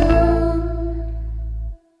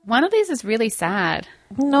 One of these is really sad.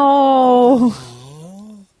 No.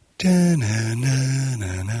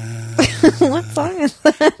 Da-na-na-na-na. What song is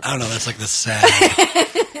that? I don't know. That's like the sad.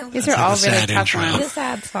 These That's are like all the really sad tough intro. The ones.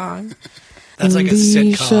 sad song. That's like a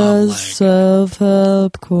sitcom. Like,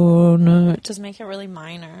 Self-Help Corner. Just make it really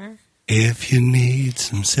minor. if you need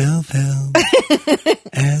some self-help,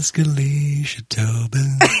 ask Alicia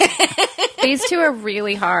Tobin. These two are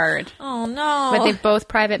really hard, Oh, no. but they both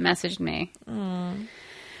private messaged me.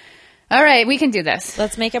 All right, we can do this.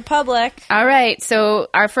 Let's make it public. All right, so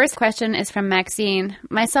our first question is from Maxine.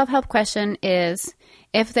 My self-help question is,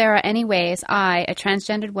 if there are any ways I, a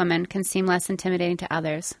transgendered woman, can seem less intimidating to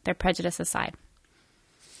others, their prejudice aside.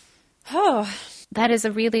 Oh, That is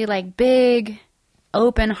a really big,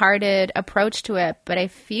 open-hearted approach to it, but I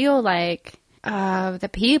feel like the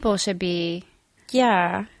people should be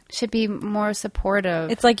yeah. more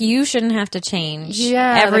supportive. It's like you shouldn't have to change.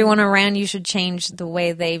 Yeah, Everyone around you should change the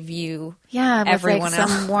way they view with everyone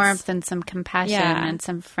some else. warmth and some compassion Yeah. and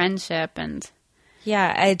some friendship and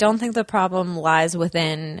Yeah, I don't think the problem lies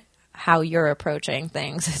within how you're approaching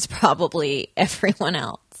things. It's probably everyone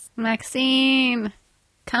else. Maxine,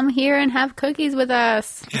 come here and have cookies with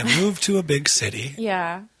us. Yeah, move to a big city.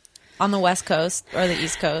 Yeah. On the West Coast or the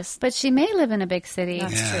East Coast. But she may live in a big city.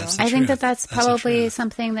 That's Yeah, true. that's the I think truth. that's the probably truth.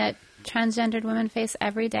 something that transgendered women face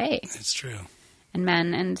every day, It's true. and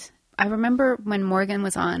men. And I remember when Morgan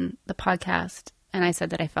was on the podcast and I said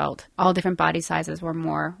that I felt all different body sizes were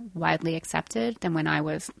more widely accepted than when I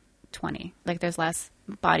was 20. Like there's less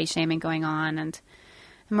body shaming going on. And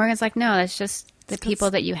Morgan's like, no, that's just the people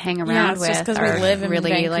that you hang around it's with just 'cause we are live in really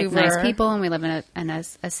Vancouver. nice people, and we live in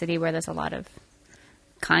a city where there's a lot of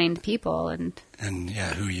kind people and And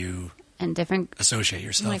yeah, who you different. associate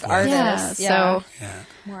yourself Like with. artists. Yeah, so Yeah.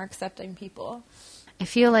 more accepting people. I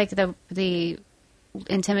feel like the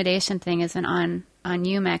intimidation thing isn't on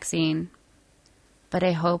you, Maxine, but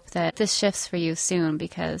I hope that this shifts for you soon,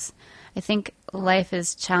 because I think life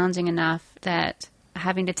is challenging enough that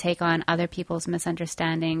having to take on other people's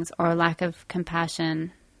misunderstandings or lack of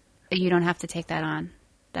compassion, you don't have to take that on.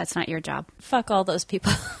 That's not your job. Fuck all those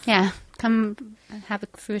people. Yeah, come have a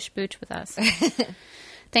froosh booch with us.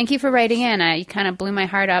 Thank you for writing in. You kind of blew my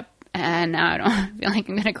heart up, and now I don't feel like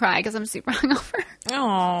I'm going to cry because I'm super hungover.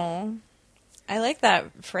 Oh, I like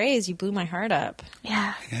that phrase. You blew my heart up.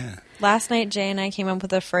 Yeah. Yeah. Last night, Jay and I came up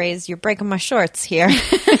with a phrase. You're breaking my shorts here.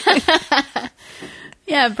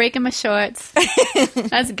 Yeah, breaking my shorts.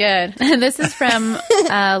 That's good. This is from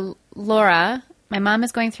Laura. My mom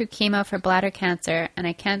is going through chemo for bladder cancer, and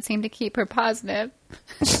I can't seem to keep her positive.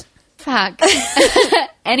 Fuck.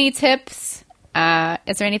 Any tips?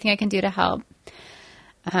 Is there anything I can do to help?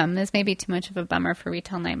 This may be too much of a bummer for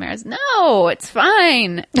Retail Nightmares. No, it's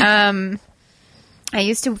fine. I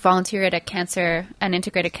used to volunteer at an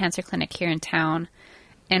integrated cancer clinic here in town.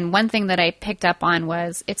 And one thing that I picked up on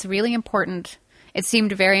was it's really important. It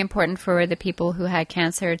seemed very important for the people who had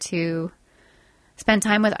cancer to spend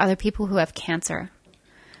time with other people who have cancer,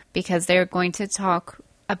 because they're going to talk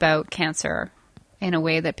about cancer in a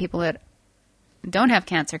way that people that don't have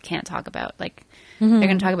cancer can't talk about. Like they're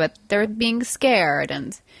going to talk about they're being scared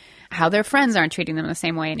and how their friends aren't treating them the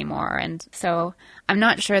same way anymore. And so I'm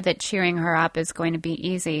not sure that cheering her up is going to be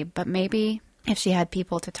easy, but maybe if she had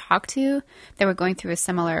people to talk to that were going through a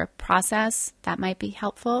similar process, that might be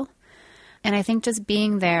helpful. And I think just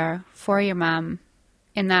being there for your mom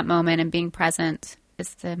in that moment and being present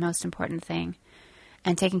is the most important thing,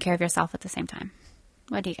 and taking care of yourself at the same time.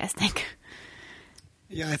 What do you guys think?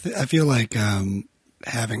 Yeah, I feel like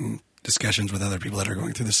having discussions with other people that are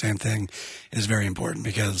going through the same thing is very important,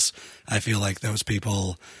 because I feel like those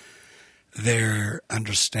people they're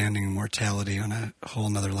understanding mortality on a whole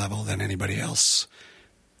nother level than anybody else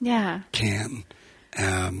Yeah. can.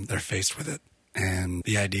 They're faced with it. And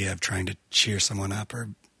the idea of trying to cheer someone up or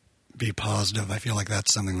be positive, I feel like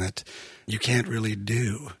that's something that you can't really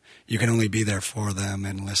do. You can only be there for them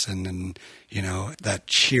and listen, and, you know, that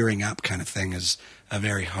cheering up kind of thing is a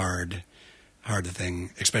very hard thing,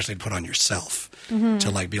 especially to put on yourself, to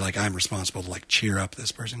like be like, I'm responsible to like cheer up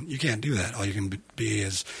this person. You can't do that. All you can be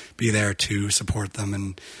is be there to support them.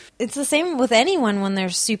 And It's the same with anyone when they're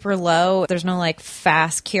super low. There's no like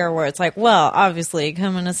fast cure where it's like, well, obviously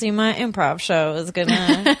coming to see my improv show is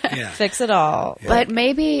gonna Yeah. fix it all. But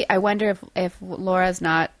maybe I wonder if Laura's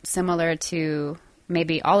not similar to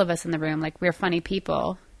maybe all of us in the room. Like, we're funny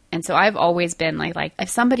people. And so I've always been like if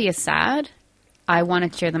somebody is sad, I want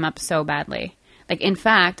to cheer them up so badly. Like, in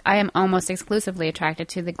fact, I am almost exclusively attracted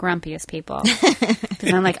to the grumpiest people.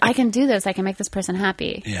 Because I'm like, I can do this. I can make this person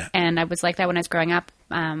happy. Yeah. And I was like that when I was growing up.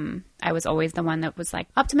 I was always the one that was like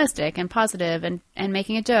optimistic and positive and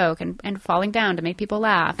making a joke and falling down to make people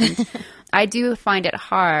laugh. And I do find it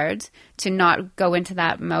hard to not go into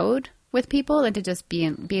that mode with people and to just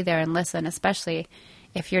be there and listen, especially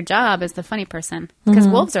if your job is the funny person. Because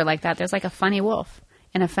wolves are like that. There's like a funny wolf.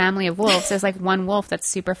 In a family of wolves, there's like one wolf that's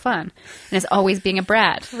super fun and is always being a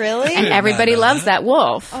brat. Really? And everybody loves that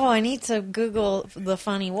wolf. Oh, I need to Google the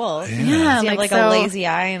funny wolf. Yeah. Does he have like so- a lazy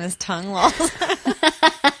eye and his tongue lolls?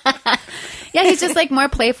 Yeah, he's just like more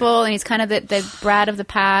playful and he's kind of the brat of the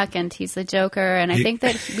pack and he's the joker. And I think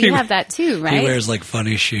that we have that too, right? he wears like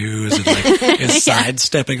funny shoes and like is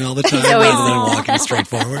sidestepping all the time always- rather than walking straight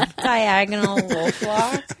forward. Diagonal wolf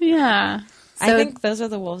walk. Yeah. I So- think those are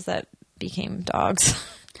the wolves that became dogs,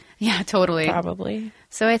 Yeah, totally. probably.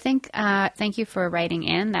 So I think, thank you for writing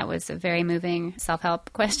in. That was a very moving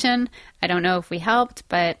self-help question. I don't know if we helped,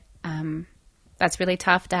 but that's really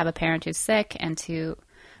tough to have a parent who's sick and to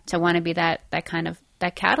want to be that kind of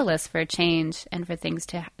that catalyst for change and for things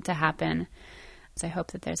to happen. So I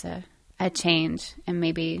hope that there's a change, and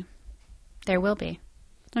maybe there will be.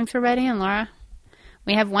 Thanks for writing in, Laura.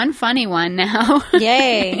 We have one funny one now.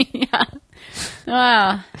 Yay. Yeah.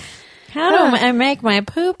 Wow. How do I make my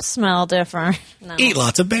poop smell different? No. Eat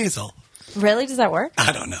lots of basil. Really? Does that work?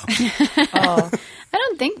 I don't know. Oh. I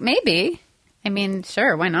don't think, maybe. I mean,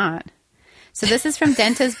 sure, why not? So this is from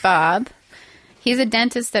Dentist Bob. He's a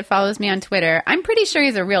dentist that follows me on Twitter. I'm pretty sure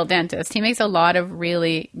he's a real dentist. He makes a lot of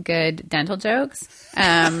really good dental jokes.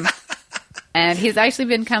 And he's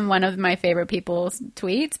actually become one of my favorite people's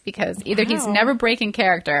tweets because either he's never breaking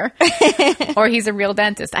character or he's a real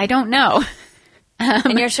dentist. I don't know.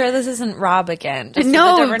 And you're sure this isn't Rob again? Just with a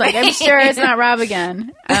No, different like, I'm name? sure it's not Rob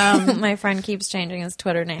again. My friend keeps changing his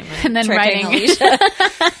Twitter name And then tricking writing.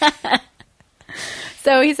 Alicia.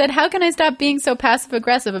 So he said, how can I stop being so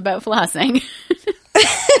passive-aggressive about flossing?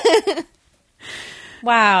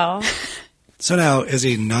 Wow. So now, is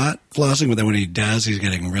he not flossing, but then when he does, he's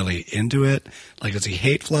getting really into it? Like, does he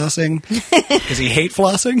hate flossing? Does he hate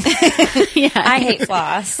flossing? Yeah. I hate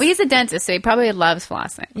floss. Well, he's a dentist, so he probably loves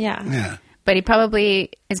flossing. Yeah. Yeah. But he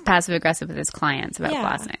probably is passive aggressive with his clients about Yeah.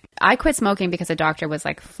 flossing. I quit smoking because a doctor was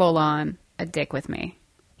like full on a dick with me.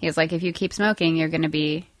 He was like, if you keep smoking, you're going to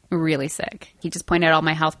be really sick. He just pointed out all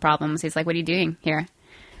my health problems. He's like, what are you doing here?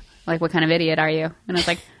 Like, what kind of idiot are you? And I was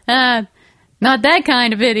like, not that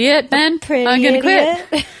kind of idiot, then. Pretty I'm going to idiot.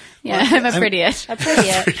 quit. Yeah, I'm a pretty idiot. A pretty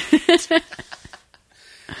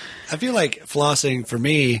I feel like flossing, for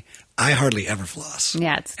me, I hardly ever floss.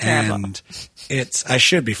 Yeah, it's terrible. And I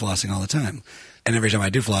should be flossing all the time. And every time I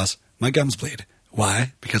do floss, my gums bleed.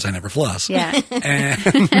 Why? Because I never floss. Yeah.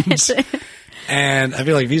 And I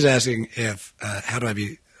feel like if he's asking how do I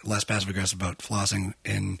be less passive aggressive about flossing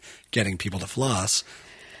and getting people to floss,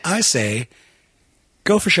 I say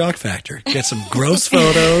go for shock factor. Get some gross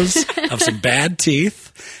photos of some bad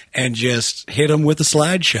teeth and just hit them with a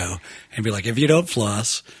slideshow and be like, if you don't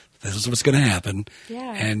floss, this is what's going to happen.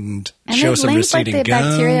 Yeah. And And show it some links like receding the gums.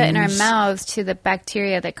 bacteria in our mouths to the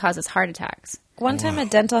bacteria that causes heart attacks. One time a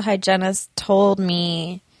dental hygienist told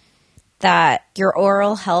me that your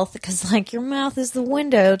oral health, because like your mouth is the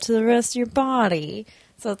window to the rest of your body.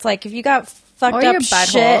 So it's like if you got fucked Or your up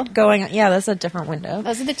butthole. shit going on. Yeah, that's a different window.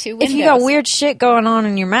 Those are the two If you got weird shit going on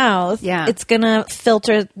in your mouth, Yeah. it's going to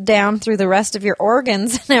filter down through the rest of your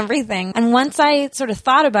organs and everything. And once I sort of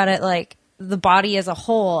thought about it, like the body as a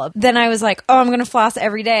whole, then I was like, oh, I'm going to floss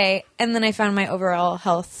every day. And then I found my overall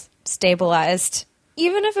health stabilized.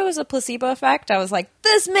 Even if it was a placebo effect, I was like,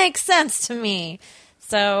 this makes sense to me.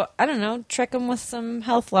 So, I don't know, trick them with some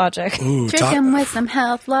health logic. Ooh, Trick him with some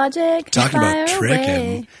health logic. talking Fire about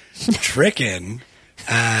away. tricking.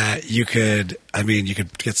 you could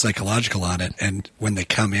get psychological on it. And when they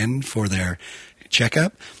come in for their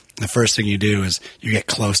checkup, the first thing you do is you get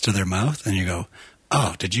close to their mouth and you go,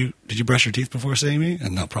 "Oh, did you brush your teeth before seeing me?"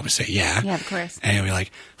 And they'll probably say, "Yeah." Yeah, of course. And you'll be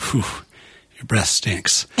like, "Whew, your breath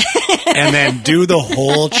stinks." And then do the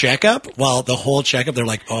whole checkup. Well, the whole checkup, they're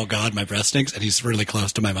like, "Oh God, my breath stinks," and he's really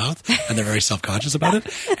close to my mouth, and they're very self-conscious about it.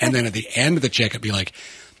 And then at the end of the checkup, be like,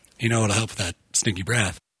 "You know what'll help with that stinky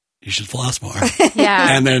breath? You should floss more."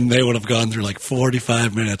 Yeah. And then they would have gone through like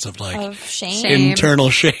 45 minutes of like Of shame. internal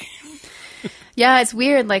shame. Yeah, it's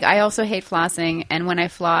weird. Like, I also hate flossing, and when I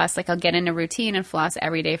floss, like, I'll get in a routine and floss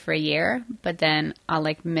every day for a year, but then I'll,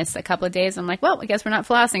 like, miss a couple of days. I'm like, well, I guess we're not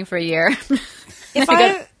flossing for a year.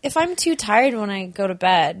 If I'm too tired when I go to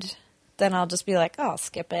bed, then I'll just be like, oh, I'll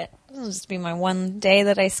skip it. It'll just be my one day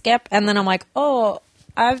that I skip. And then I'm like, oh,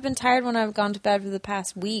 I've been tired when I've gone to bed for the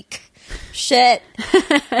past week. Shit.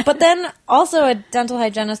 But then also a dental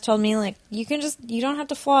hygienist told me, like, you don't have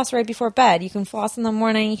to floss right before bed. You can floss in the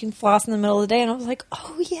morning, you can floss in the middle of the day. And I was like,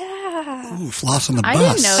 oh, yeah. Ooh, floss on the bus. I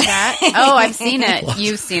didn't know that. Oh, I've seen it.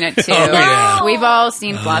 You've seen it, too. Oh, yeah. We've all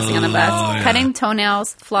seen flossing on the bus. yeah. Cutting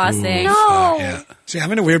toenails, flossing. No. Yeah. See,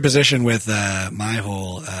 I'm in a weird position with my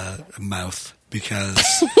whole mouth because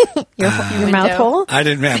Your Window. mouth hole? I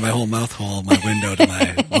didn't have my whole mouth hole, my window to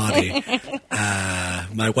my body,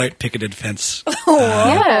 my white picketed fence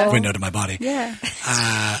Yeah. window to my body. Yeah.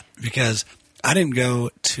 Because I didn't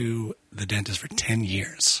go to the dentist for 10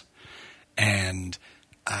 years. And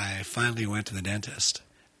I finally went to the dentist.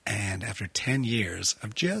 And after 10 years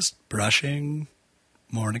of just brushing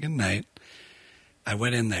morning and night, I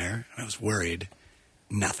went in there and I was worried.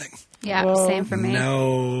 Nothing. Yeah, Whoa. same for me.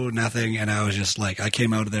 No, nothing. And I was just like, I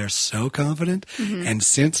came out of there so confident. Mm-hmm. And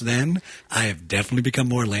since then, I have definitely become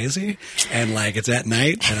more lazy. And like, it's at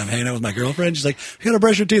night and I'm hanging out with my girlfriend. She's like, you gotta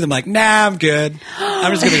brush your teeth. I'm like, nah, I'm good.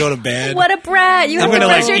 I'm just gonna go to bed. What a brat. You have to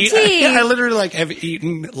brush your teeth. I literally like have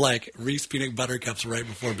eaten like Reese peanut butter cups right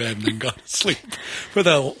before bed and then gone to sleep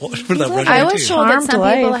without brushing I my was teeth. told that some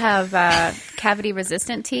Charmed people life. have cavity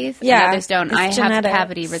resistant teeth. Yeah, And others don't. it's I have genetics.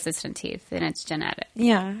 cavity resistant teeth, and it's genetic.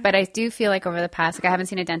 Yeah. But I do feel like over the past, like I haven't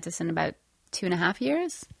seen a dentist in about 2.5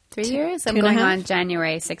 years, 3 years. I'm 2.5? going on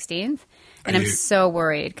January 16th, and I'm so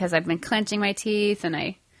worried because I've been clenching my teeth, and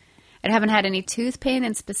I haven't had any tooth pain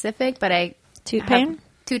in specific, but Tooth have pain?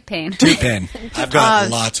 Tooth pain. Tooth pain. I've got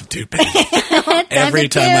lots of tooth pain. Every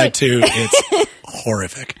time I toot, it's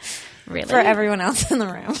horrific. Really? For everyone else in the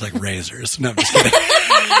room. It's like razors. No, I'm just kidding.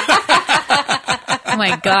 Oh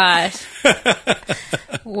my gosh.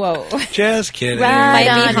 Whoa. Just kidding. Might be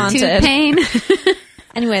Right on, haunted. tooth pain.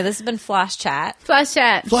 Anyway, this has been Floss Chat. Flash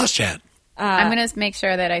chat. Floss chat. I'm going to make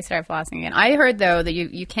sure that I start flossing again. I heard, though, that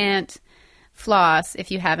you can't floss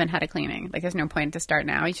if you haven't had a cleaning. Like, there's no point to start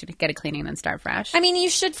now. You should get a cleaning and then start fresh. I mean, you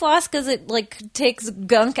should floss because it, like, takes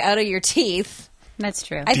gunk out of your teeth. That's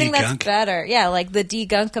true. I think that's De-gunk? better. Yeah, like the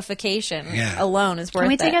degunkification Yeah. alone is worth Can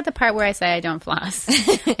we it. take out the part where I say I don't floss?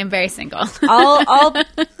 I'm very single.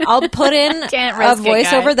 I'll put in Can't a risk it,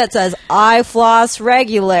 voiceover guys. that says I floss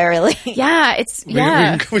regularly. Yeah, it's We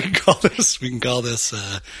can call this. We can call this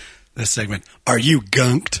this segment. Are you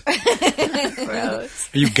gunked? gross.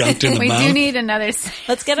 Are you gunked in the We mouth? do need another.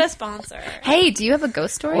 Let's get a sponsor. Hey, do you have a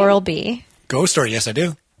ghost story? Oral B. Ghost story. Yes, I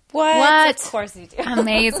do. What? Of course you do.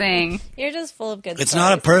 Amazing. You're just full of good. It's stories.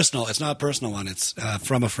 not a personal. It's not a personal one. It's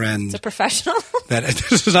from a friend. It's a professional. That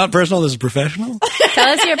this is not personal. This is professional. Tell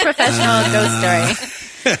us your professional ghost story.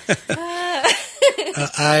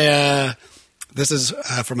 This is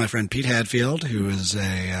from my friend Pete Hadfield, who is a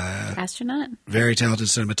Astronaut? very talented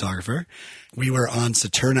cinematographer. We were on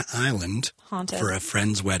Saturna Island Haunted. for a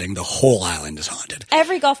friend's wedding. The whole island is haunted.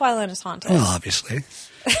 Every Gulf Island is haunted. Well, obviously.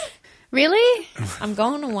 Really? I'm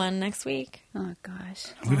going to one next week. Oh, gosh.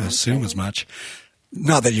 I'm going to assume as much.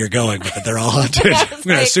 Not that you're going, but that they're all haunted. I'm going to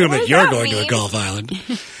like, assume what that does you're that going to a mean? Gulf Island.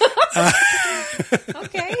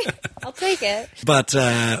 Okay, I'll take it. But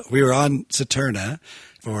we were on Saturna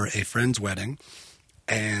for a friend's wedding,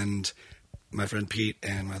 and my friend Pete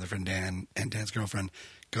and my other friend Dan and Dan's girlfriend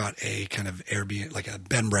got a kind of Airbnb, like a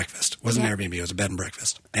bed and breakfast. It wasn't an Airbnb, it was a bed and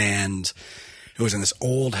breakfast. And it was in this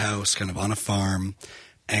old house, kind of on a farm,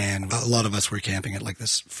 and a lot of us were camping at like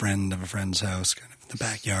this friend of a friend's house, kind of in the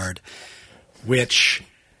backyard, which...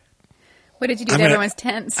 What did you do I'm to gonna- everyone's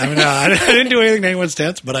tents? I mean, no, I didn't do anything to anyone's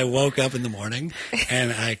tents, but I woke up in the morning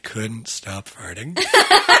and I couldn't stop farting.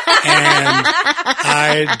 And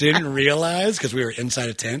I didn't realize, because we were inside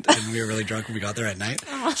a tent and we were really drunk when we got there at night,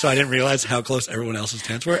 so I didn't realize how close everyone else's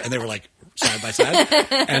tents were, and they were like side by side.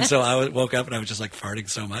 And so I woke up and I was just like farting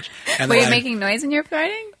so much. And Were then you I- making noise when you were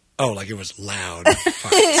farting? Oh, like it was loud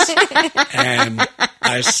farts. And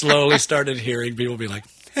I slowly started hearing people be like,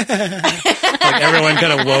 like everyone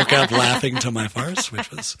kind of woke up laughing to my farts,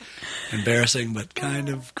 which was embarrassing but kind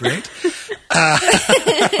of great. Don't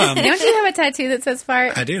you have a tattoo that says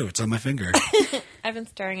fart? I do. It's on my finger. I've been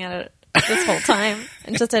staring at it this whole time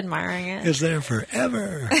and just admiring it. It's there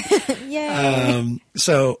forever. Yay.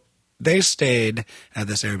 So they stayed at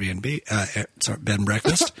this Airbnb, bed and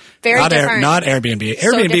breakfast. Very not different. Not Airbnb. So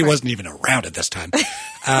Airbnb different. wasn't even around at this time.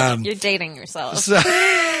 You're dating yourself.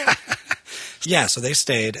 Yeah, so they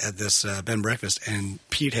stayed at this bed and breakfast, and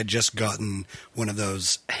Pete had just gotten one of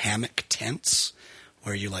those hammock tents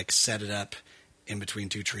where you like set it up in between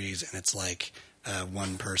two trees, and it's like a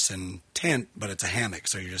one-person tent, but it's a hammock,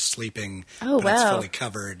 so you're just sleeping, Oh, but it's wow. fully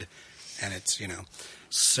covered, and it's,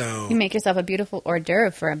 so... You make yourself a beautiful hors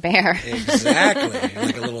d'oeuvre for a bear. Exactly.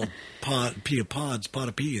 Like a little pot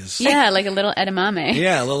of peas. Yeah, like a little edamame.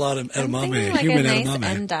 Yeah, a little I'm edamame, thinking like human a nice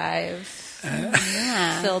edamame. endive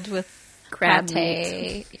Yeah. filled with Crab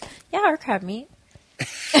pate. Yeah, or crab meat.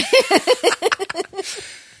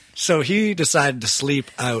 So he decided to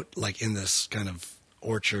sleep out like in this kind of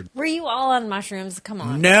orchard. Were you all on mushrooms? Come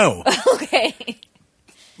on. No. Okay.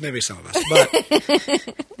 Maybe some of us, but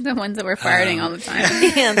The ones that were farting all the time.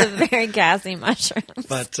 Yeah, the very gassy mushrooms.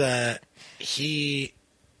 but he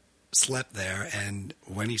slept there, and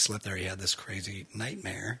when he slept there, he had this crazy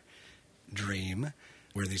nightmare dream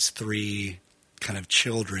where these three kind of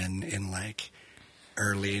children in like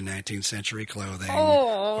early 19th century clothing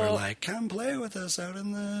were like, "Come play with us out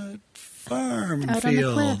in the farm Out on the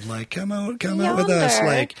field. cliff. Like, come out with us." Yonder.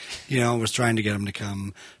 Like, was trying to get him to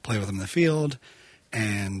come play with him in the field,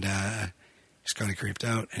 and he's kind of creeped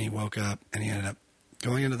out, and he woke up, and he ended up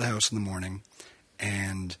going into the house in the morning,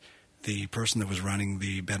 and the person that was running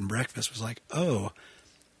the bed and breakfast was like, "Oh,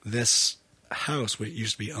 this house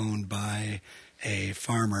used to be owned by a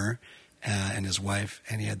farmer and his wife,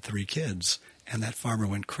 and he had 3 kids, and that farmer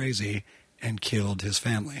went crazy and killed his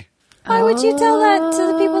family." Why would you tell that to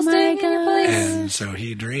the people Oh, my staying in your place? And so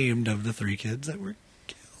he dreamed of the 3 kids that were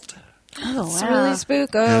killed. Oh, wow. It's really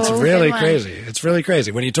spooko. That's really good one. crazy. It's really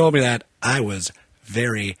crazy. When he told me that, I was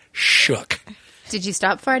very shook. Did you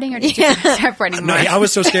stop farting or did you start farting No, more? I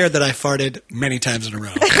was so scared that I farted many times in a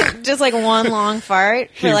row. Just like one long fart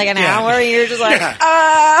for like an Yeah. hour. And you're just like,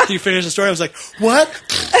 Yeah. He finished the story. I was like, "What?"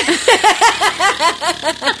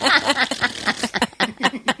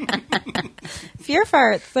 fear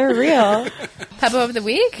farts. They're real. Puppo of the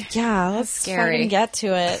week? Yeah, let's scary. fucking get to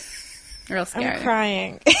it. Real scary. I'm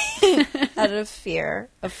crying out of fear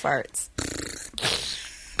of farts.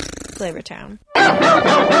 Flavortown.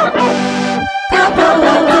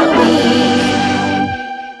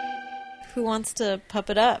 Who wants to pup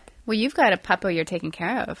it up? Well, you've got a puppo you're taking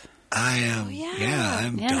care of. I am. yeah.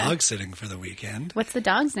 I'm Yeah. dog sitting for the weekend. What's the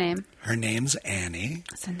dog's name? Her name's Annie.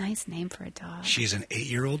 It's a nice name for a dog. She's an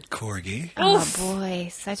 8-year-old corgi. Oh, boy.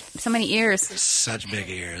 So many ears. Such big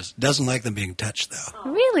ears. Doesn't like them being touched, though.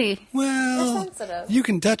 Really? Well, sensitive. you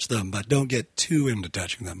can touch them, but don't get too into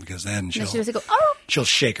touching them because then And she'll she doesn't go, oh. she'll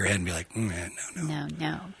shake her head and be like, no.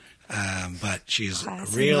 No. But she's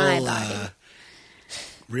Classy. real, My body.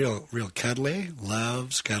 real cuddly.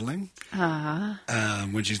 Loves cuddling.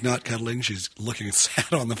 When she's not cuddling, she's looking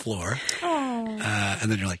sad on the floor. And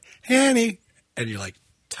then you're like, Annie, and you like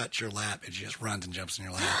touch her lap, and she just runs and jumps in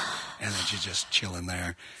your lap, and then she's just chilling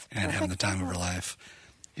there and having the time of her life.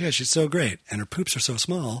 Yeah, she's so great, and her poops are so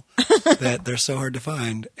small that they're so hard to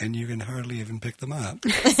find, and you can hardly even pick them up.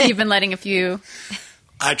 So you've been letting a few.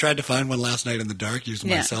 I tried to find one last night in the dark using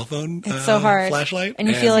my Yeah. cell phone It's so hard. flashlight. And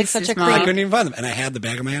you feel like such a small. I creep. couldn't even find them. And I had the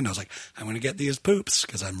bag in my hand. I was like, I'm going to get these poops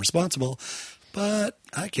because I'm responsible. But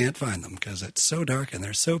I can't find them because it's so dark and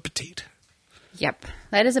they're so petite. Yep.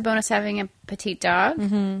 That is a bonus having a petite dog,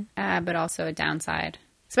 but also a downside.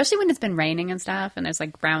 Especially when it's been raining and stuff and there's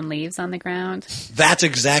like brown leaves on the ground. That's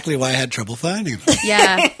exactly why I had trouble finding them.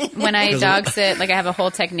 Yeah. When I dog sit, like I have a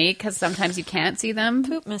whole technique because sometimes you can't see them.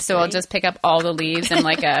 Poop So I'll mystery. just pick up all the leaves and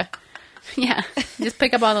like a... Yeah. Just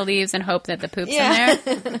pick up all the leaves and hope that the poop's in there.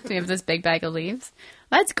 So we have this big bag of leaves.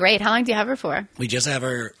 That's great. How long do you have her for? We just have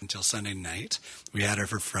her until Sunday night. We had her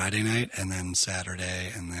for Friday night and then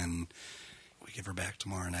Saturday, and then we give her back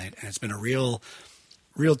tomorrow night. And it's been a real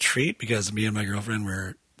treat because me and my girlfriend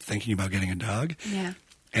were thinking about getting a dog. Yeah.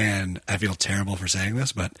 And I feel terrible for saying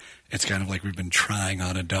this, but it's kind of like we've been trying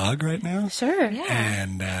on a dog right now. Sure.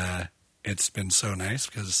 And it's been so nice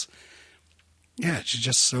because, yeah, she's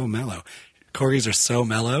just so mellow. Corgis are so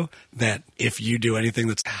mellow that if you do anything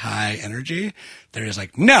that's high energy, they're just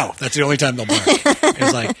like, no, that's the only time they'll bark.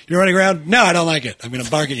 It's like, you're running around? No, I don't like it. I'm going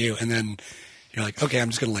to bark at you. And then You're like, okay, I'm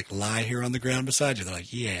just going to like lie here on the ground beside you. They're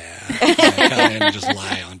like, yeah. And they come in and just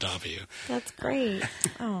lie on top of you. That's great.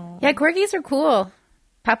 Oh. Yeah, corgis are cool.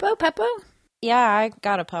 Puppo? Yeah, I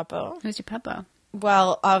got a puppo. Who's your puppo?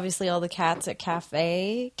 Well, obviously all the cats at Cat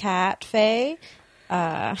Faye.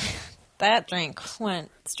 That drink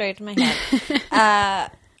went straight to my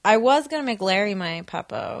head. I was going to make Larry my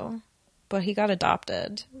puppo, but he got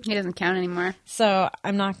adopted. He doesn't count anymore. So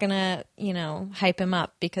I'm not going to, hype him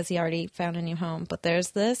up because he already found a new home. But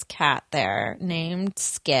there's this cat there named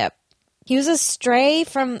Skip. He was a stray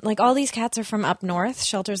from, all these cats are from up north,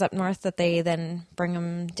 shelters up north that they then bring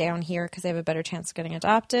them down here because they have a better chance of getting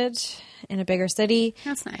adopted in a bigger city.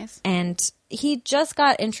 That's nice. And he just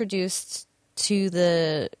got introduced to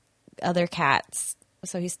the other cats,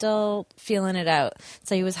 so he's still feeling it out.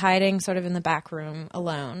 So he was hiding sort of in the back room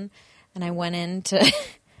alone, and I went in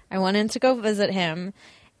to go visit him,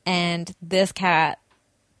 and this cat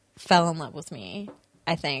fell in love with me.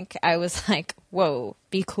 I think I was like, whoa,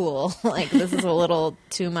 be cool. This is a little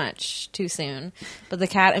too much too soon. But the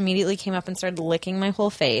cat immediately came up and started licking my whole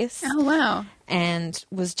face. Oh, wow. And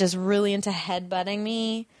was just really into headbutting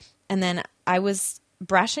me. And then I was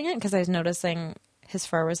brushing it because I was noticing his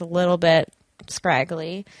fur was a little bit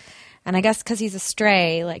scraggly. And I guess because he's a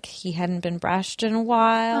stray, he hadn't been brushed in a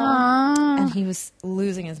while. Aww. And he was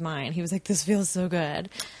losing his mind. He was like, this feels so good.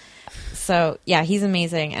 So, yeah, he's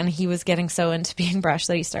amazing. And he was getting so into being brushed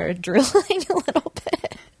that he started drooling a little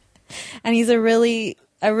bit. And he's a really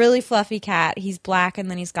fluffy cat. He's black, and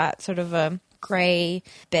then he's got sort of a gray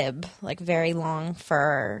bib, very long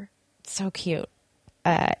fur. So cute.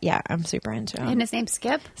 Yeah, I'm super into him. And his name's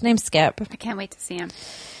Skip? His name's Skip. I can't wait to see him.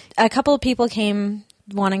 A couple of people came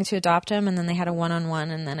wanting to adopt him, and then they had a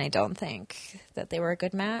one-on-one, and then I don't think that they were a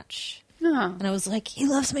good match. No. And I was like, he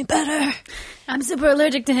loves me better. I'm super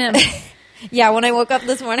allergic to him. Yeah, when I woke up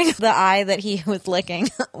this morning, the eye that he was licking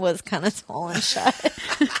was kind of swollen shut.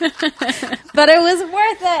 But it was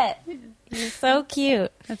worth it. He's so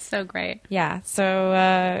cute. That's so great. Yeah,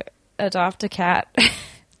 so adopt a cat.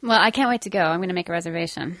 Well, I can't wait to go. I'm going to make a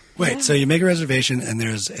reservation. Wait, so you make a reservation and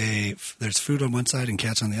there's food on one side and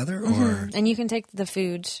cats on the other? Or And you can take the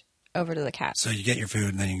food over to the cat. so you get your food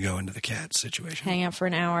and then you go into the cat situation? Hang out for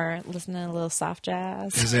an hour, listen to a little soft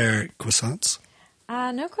jazz. Is there croissants?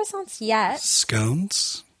 No croissants yet.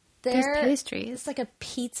 Scones? There's pastries. It's like a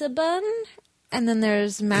pizza bun, and then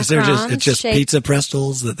there's macarons. Is there just shaped- pizza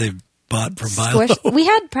pretzels that they've bought from Bilo? Squish. We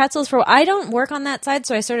had pretzels for. I don't work on that side,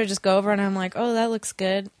 so I sort of just go over and I'm like, "Oh, that looks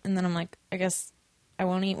good," and then I'm like, "I guess I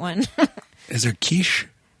won't eat one." Is there quiche?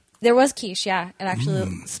 There was quiche, yeah. It actually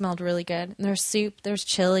smelled really good. And there's soup, there's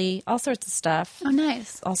chili, all sorts of stuff. Oh,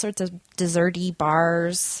 nice. All sorts of desserty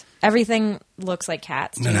bars. Everything looks like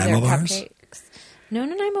cats. too. Nanaimo There are bars? cupcakes. No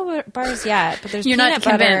Nanaimo bars yet, but there's You're peanut not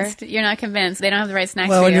butter. convinced. You're not convinced. They don't have the right snacks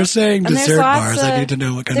Well, for when you. you're saying And there's dessert lots bars, I of- need to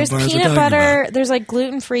know what kind of There's bars we're peanut talking butter. about. There's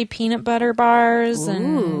gluten-free peanut butter bars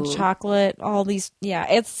and Ooh. chocolate. All these. Yeah,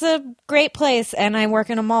 it's a great place, and I work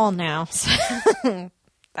in a mall now. So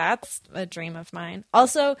that's a dream of mine.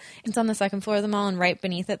 Also, it's on the second floor of the mall, and right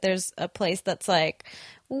beneath it, there's a place that's like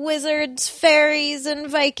wizards, fairies, and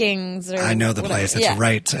Vikings. Or I know the whatever. place. It's Yeah.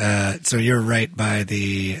 right. So you're right by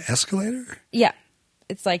the escalator? Yeah,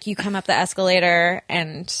 it's like you come up the escalator,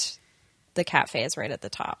 and the cafe is right at the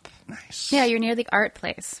top. Nice. Yeah, you're near the art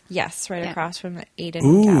place. Yes, right Yeah. across from the Aiden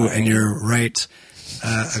Ooh, Gallery. and you're right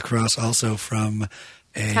across also from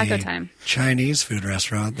a Taco Time. Chinese food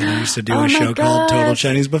restaurant that I used to do Oh a my show called Total gosh.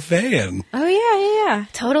 Chinese Buffet in. Oh yeah.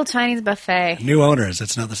 Total Chinese Buffet. New owners.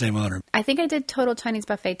 It's not the same owner. I think I did Total Chinese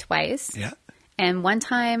Buffet twice. Yeah. And one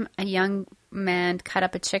time, a young man cut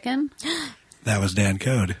up a chicken. That was Dan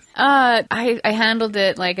Code. I handled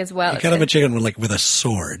it as well. He cut up a chicken with a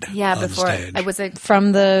sword. Yeah, on before stage. it was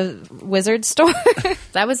From the wizard store.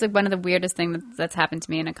 that was one of the weirdest things that's happened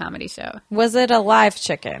to me in a comedy show. Was it a live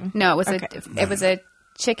chicken? No, it was Okay. it was a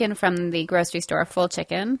chicken from the grocery store, a full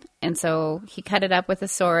chicken, and so he cut it up with a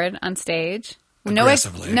sword on stage.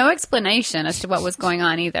 Aggressively. No explanation as to what was going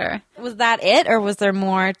on either. Was that it, or was there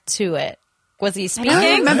more to it? Was he speaking? I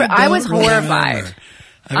don't remember. I was don't really horrified. remember.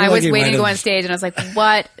 feel I like was he waiting might to go have- on stage, and I was like,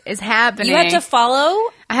 "What is happening?" You had to follow?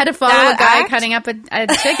 I had to follow that a guy act? cutting up a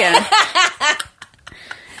chicken,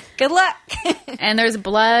 Good luck. and there's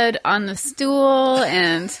blood on the stool,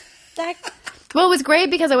 and That- well, it was great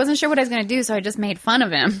because I wasn't sure what I was going to do, so I just made fun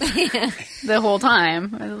of him the whole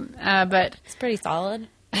time. But it's pretty solid.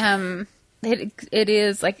 it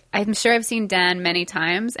is I'm sure I've seen Dan many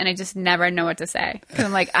times, and I just never know what to say because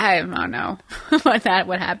I'm like, I don't know what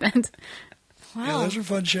happened. Yeah, those are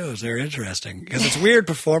fun shows. They're interesting because it's weird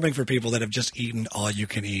performing for people that have just eaten all you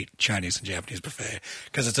can eat Chinese and Japanese buffet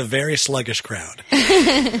because it's a very sluggish crowd.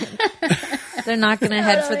 They're not going to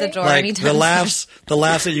head for the door Like anytime the laughs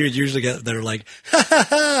that you would usually get that are like ha ha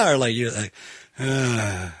ha, or like you like.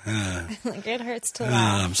 Like, it hurts to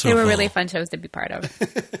laugh. I'm so They were full. really fun shows to be part of.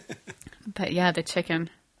 But yeah, the chicken.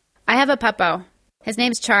 I have a puppo. His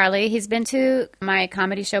name's Charlie. He's been to my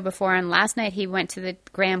comedy show before, and last night he went to the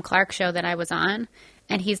Graham Clark show that I was on,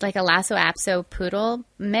 and he's like a Lhasa Apso poodle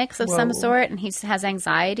mix of some sort, and he has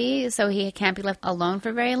anxiety, so he can't be left alone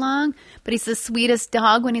for very long, but he's the sweetest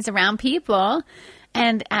dog when he's around people.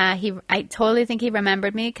 And I totally think he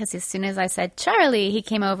remembered me because as soon as I said Charlie, he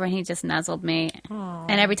came over and he just nuzzled me. Aww.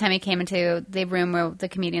 And every time he came into the room where the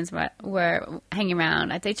comedians were hanging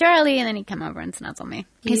around, I'd say Charlie, and then he'd come over and snuzzle me.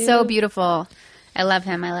 He's so beautiful. I love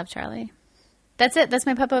him. I love Charlie. That's it. That's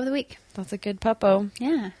my puppo of the week. That's a good puppo.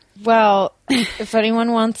 Yeah. Well, if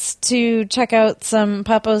anyone wants to check out some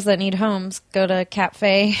puppos that need homes, go to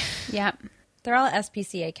Catfay. Yep. They're all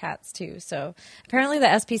SPCA cats, too. So apparently the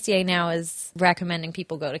SPCA now is recommending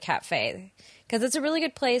people go to Catfay because it's a really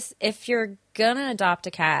good place. If you're going to adopt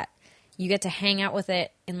a cat, you get to hang out with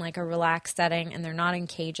it in like a relaxed setting, and they're not in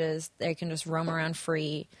cages. They can just roam around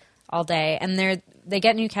free all day. And they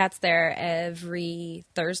get new cats there every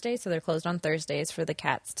Thursday, so they're closed on Thursdays for the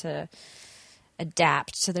cats to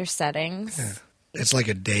adapt to their settings. Yeah. It's like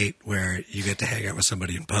a date where you get to hang out with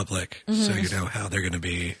somebody in public, so you know how they're going to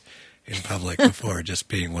be in public before just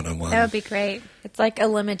being one-on-one. That would be great. It's like a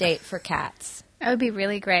limidate for cats. That would be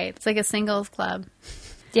really great. It's like a singles club.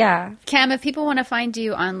 Yeah. Cam, if people want to find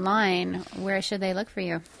you online, where should they look for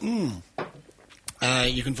you? You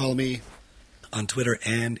can follow me on Twitter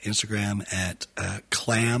and Instagram at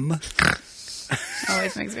Clam.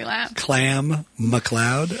 Always makes me laugh. Clam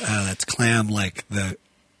McLeod. That's clam like the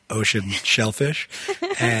ocean shellfish,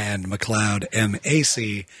 and McLeod,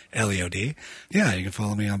 MacLeod. Yeah, you can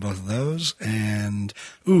follow me on both of those. And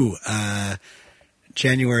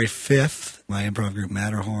January 5th, my improv group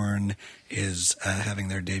Matterhorn is having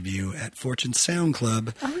their debut at Fortune Sound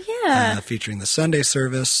Club. Oh, yeah. Featuring the Sunday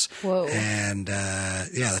service. Whoa. And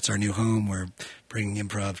that's our new home. We're bringing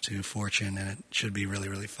improv to Fortune, and it should be really,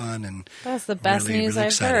 really fun. And That's the best really, news really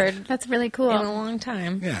I've excited. heard That's really cool. in a long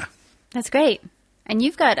time. Yeah. That's great. And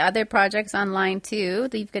you've got other projects online, too.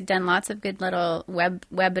 You've done lots of good little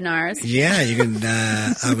webinars. Yeah, you can.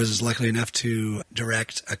 I was lucky enough to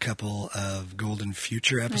direct a couple of Golden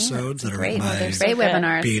Future episodes that are Great. my Great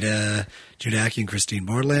webinars. Beta Judaki and Christine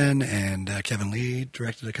Borland, and Kevin Lee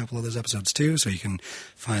directed a couple of those episodes too, so you can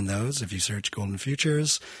find those if you search Golden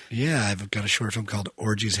Futures. Yeah, I've got a short film called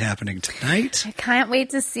Orgies Happening Tonight. I can't wait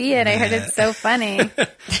to see it. I heard it's so funny.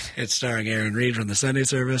 It's starring Aaron Reed from the Sunday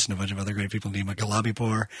Service and a bunch of other great people, Nima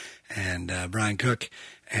Galabipur and Brian Cook,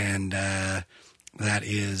 and that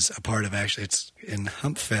is a part of, actually, it's in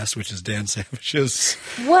Humpfest, which is Dan Savage's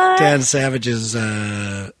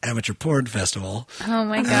amateur porn festival. Oh,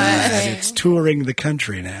 my God. And it's touring the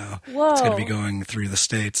country now. Whoa. It's going to be going through the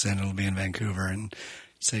States, and it'll be in Vancouver. And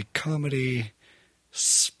it's a comedy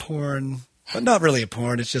porn, but not really a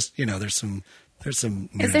porn. It's just, there's some nudity.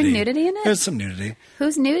 Is there nudity in it? There's some nudity.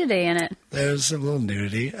 Who's nudity in it? There's a little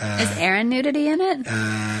nudity. Is Aaron nudity in it?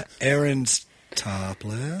 Aaron's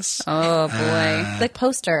topless. Oh, boy. The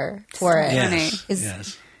poster for it Yes. is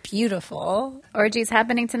Yes. beautiful. Orgies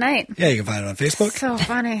happening tonight. Yeah, you can find it on Facebook. So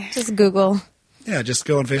funny. Just Google. Yeah, just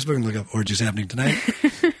go on Facebook and look up Orgies Happening Tonight.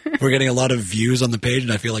 We're getting a lot of views on the page,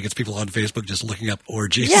 and I feel like it's people on Facebook just looking up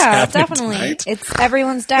Orgies Yeah, Happening definitely. Tonight. It's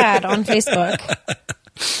everyone's dad on Facebook.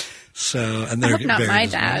 So, and I they're hope not very my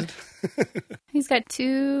disappointed. dad. He's got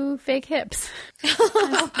 2 fake hips.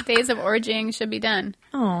 Days of orgying should be done.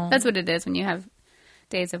 Oh. That's what it is when you have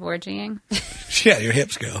days of orgying. Yeah, your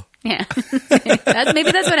hips go. Yeah.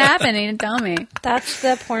 Maybe that's what happened. He didn't tell me. That's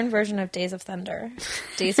the porn version of Days of Thunder.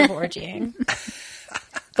 Days of Orgying.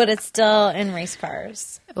 But it's still in race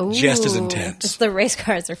cars. Just as Ooh. intense. Just the race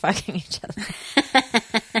cars are fucking each other.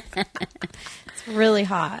 It's really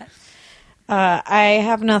hot. I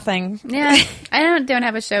have nothing. Yeah. I don't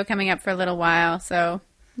have a show coming up for a little while, so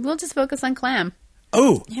we'll just focus on Clam.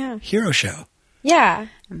 Oh, Yeah. Hero Show. Yeah.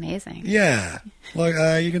 Amazing. Yeah. Look,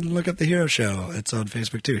 you can look up the Hero Show. It's on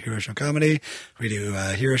Facebook too, Hero Show Comedy. We do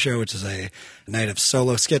Hero Show, which is a night of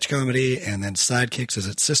solo sketch comedy, and then Sidekicks is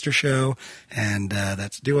its sister show, and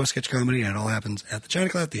that's duo sketch comedy, and it all happens at the China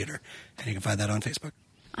Cloud Theater. And you can find that on Facebook.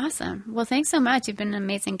 Awesome. Well, thanks so much. You've been an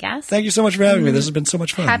amazing guest. Thank you so much for having me. This has been so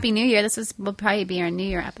much fun. Happy New Year. Will probably be our New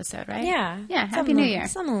Year episode, right? Yeah. Yeah. Happy Something- New Year.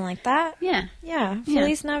 Something like that. Yeah. Yeah. Yeah.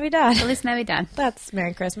 Feliz Navidad. Feliz Navidad. That's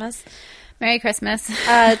Merry Christmas. Merry Christmas.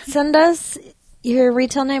 Send us your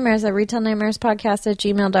retail nightmares at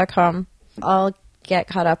retailnightmarespodcast@gmail.com. I'll get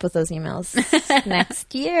caught up with those emails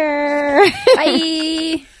next year.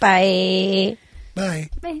 Bye. Bye. Bye.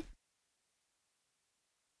 Bye.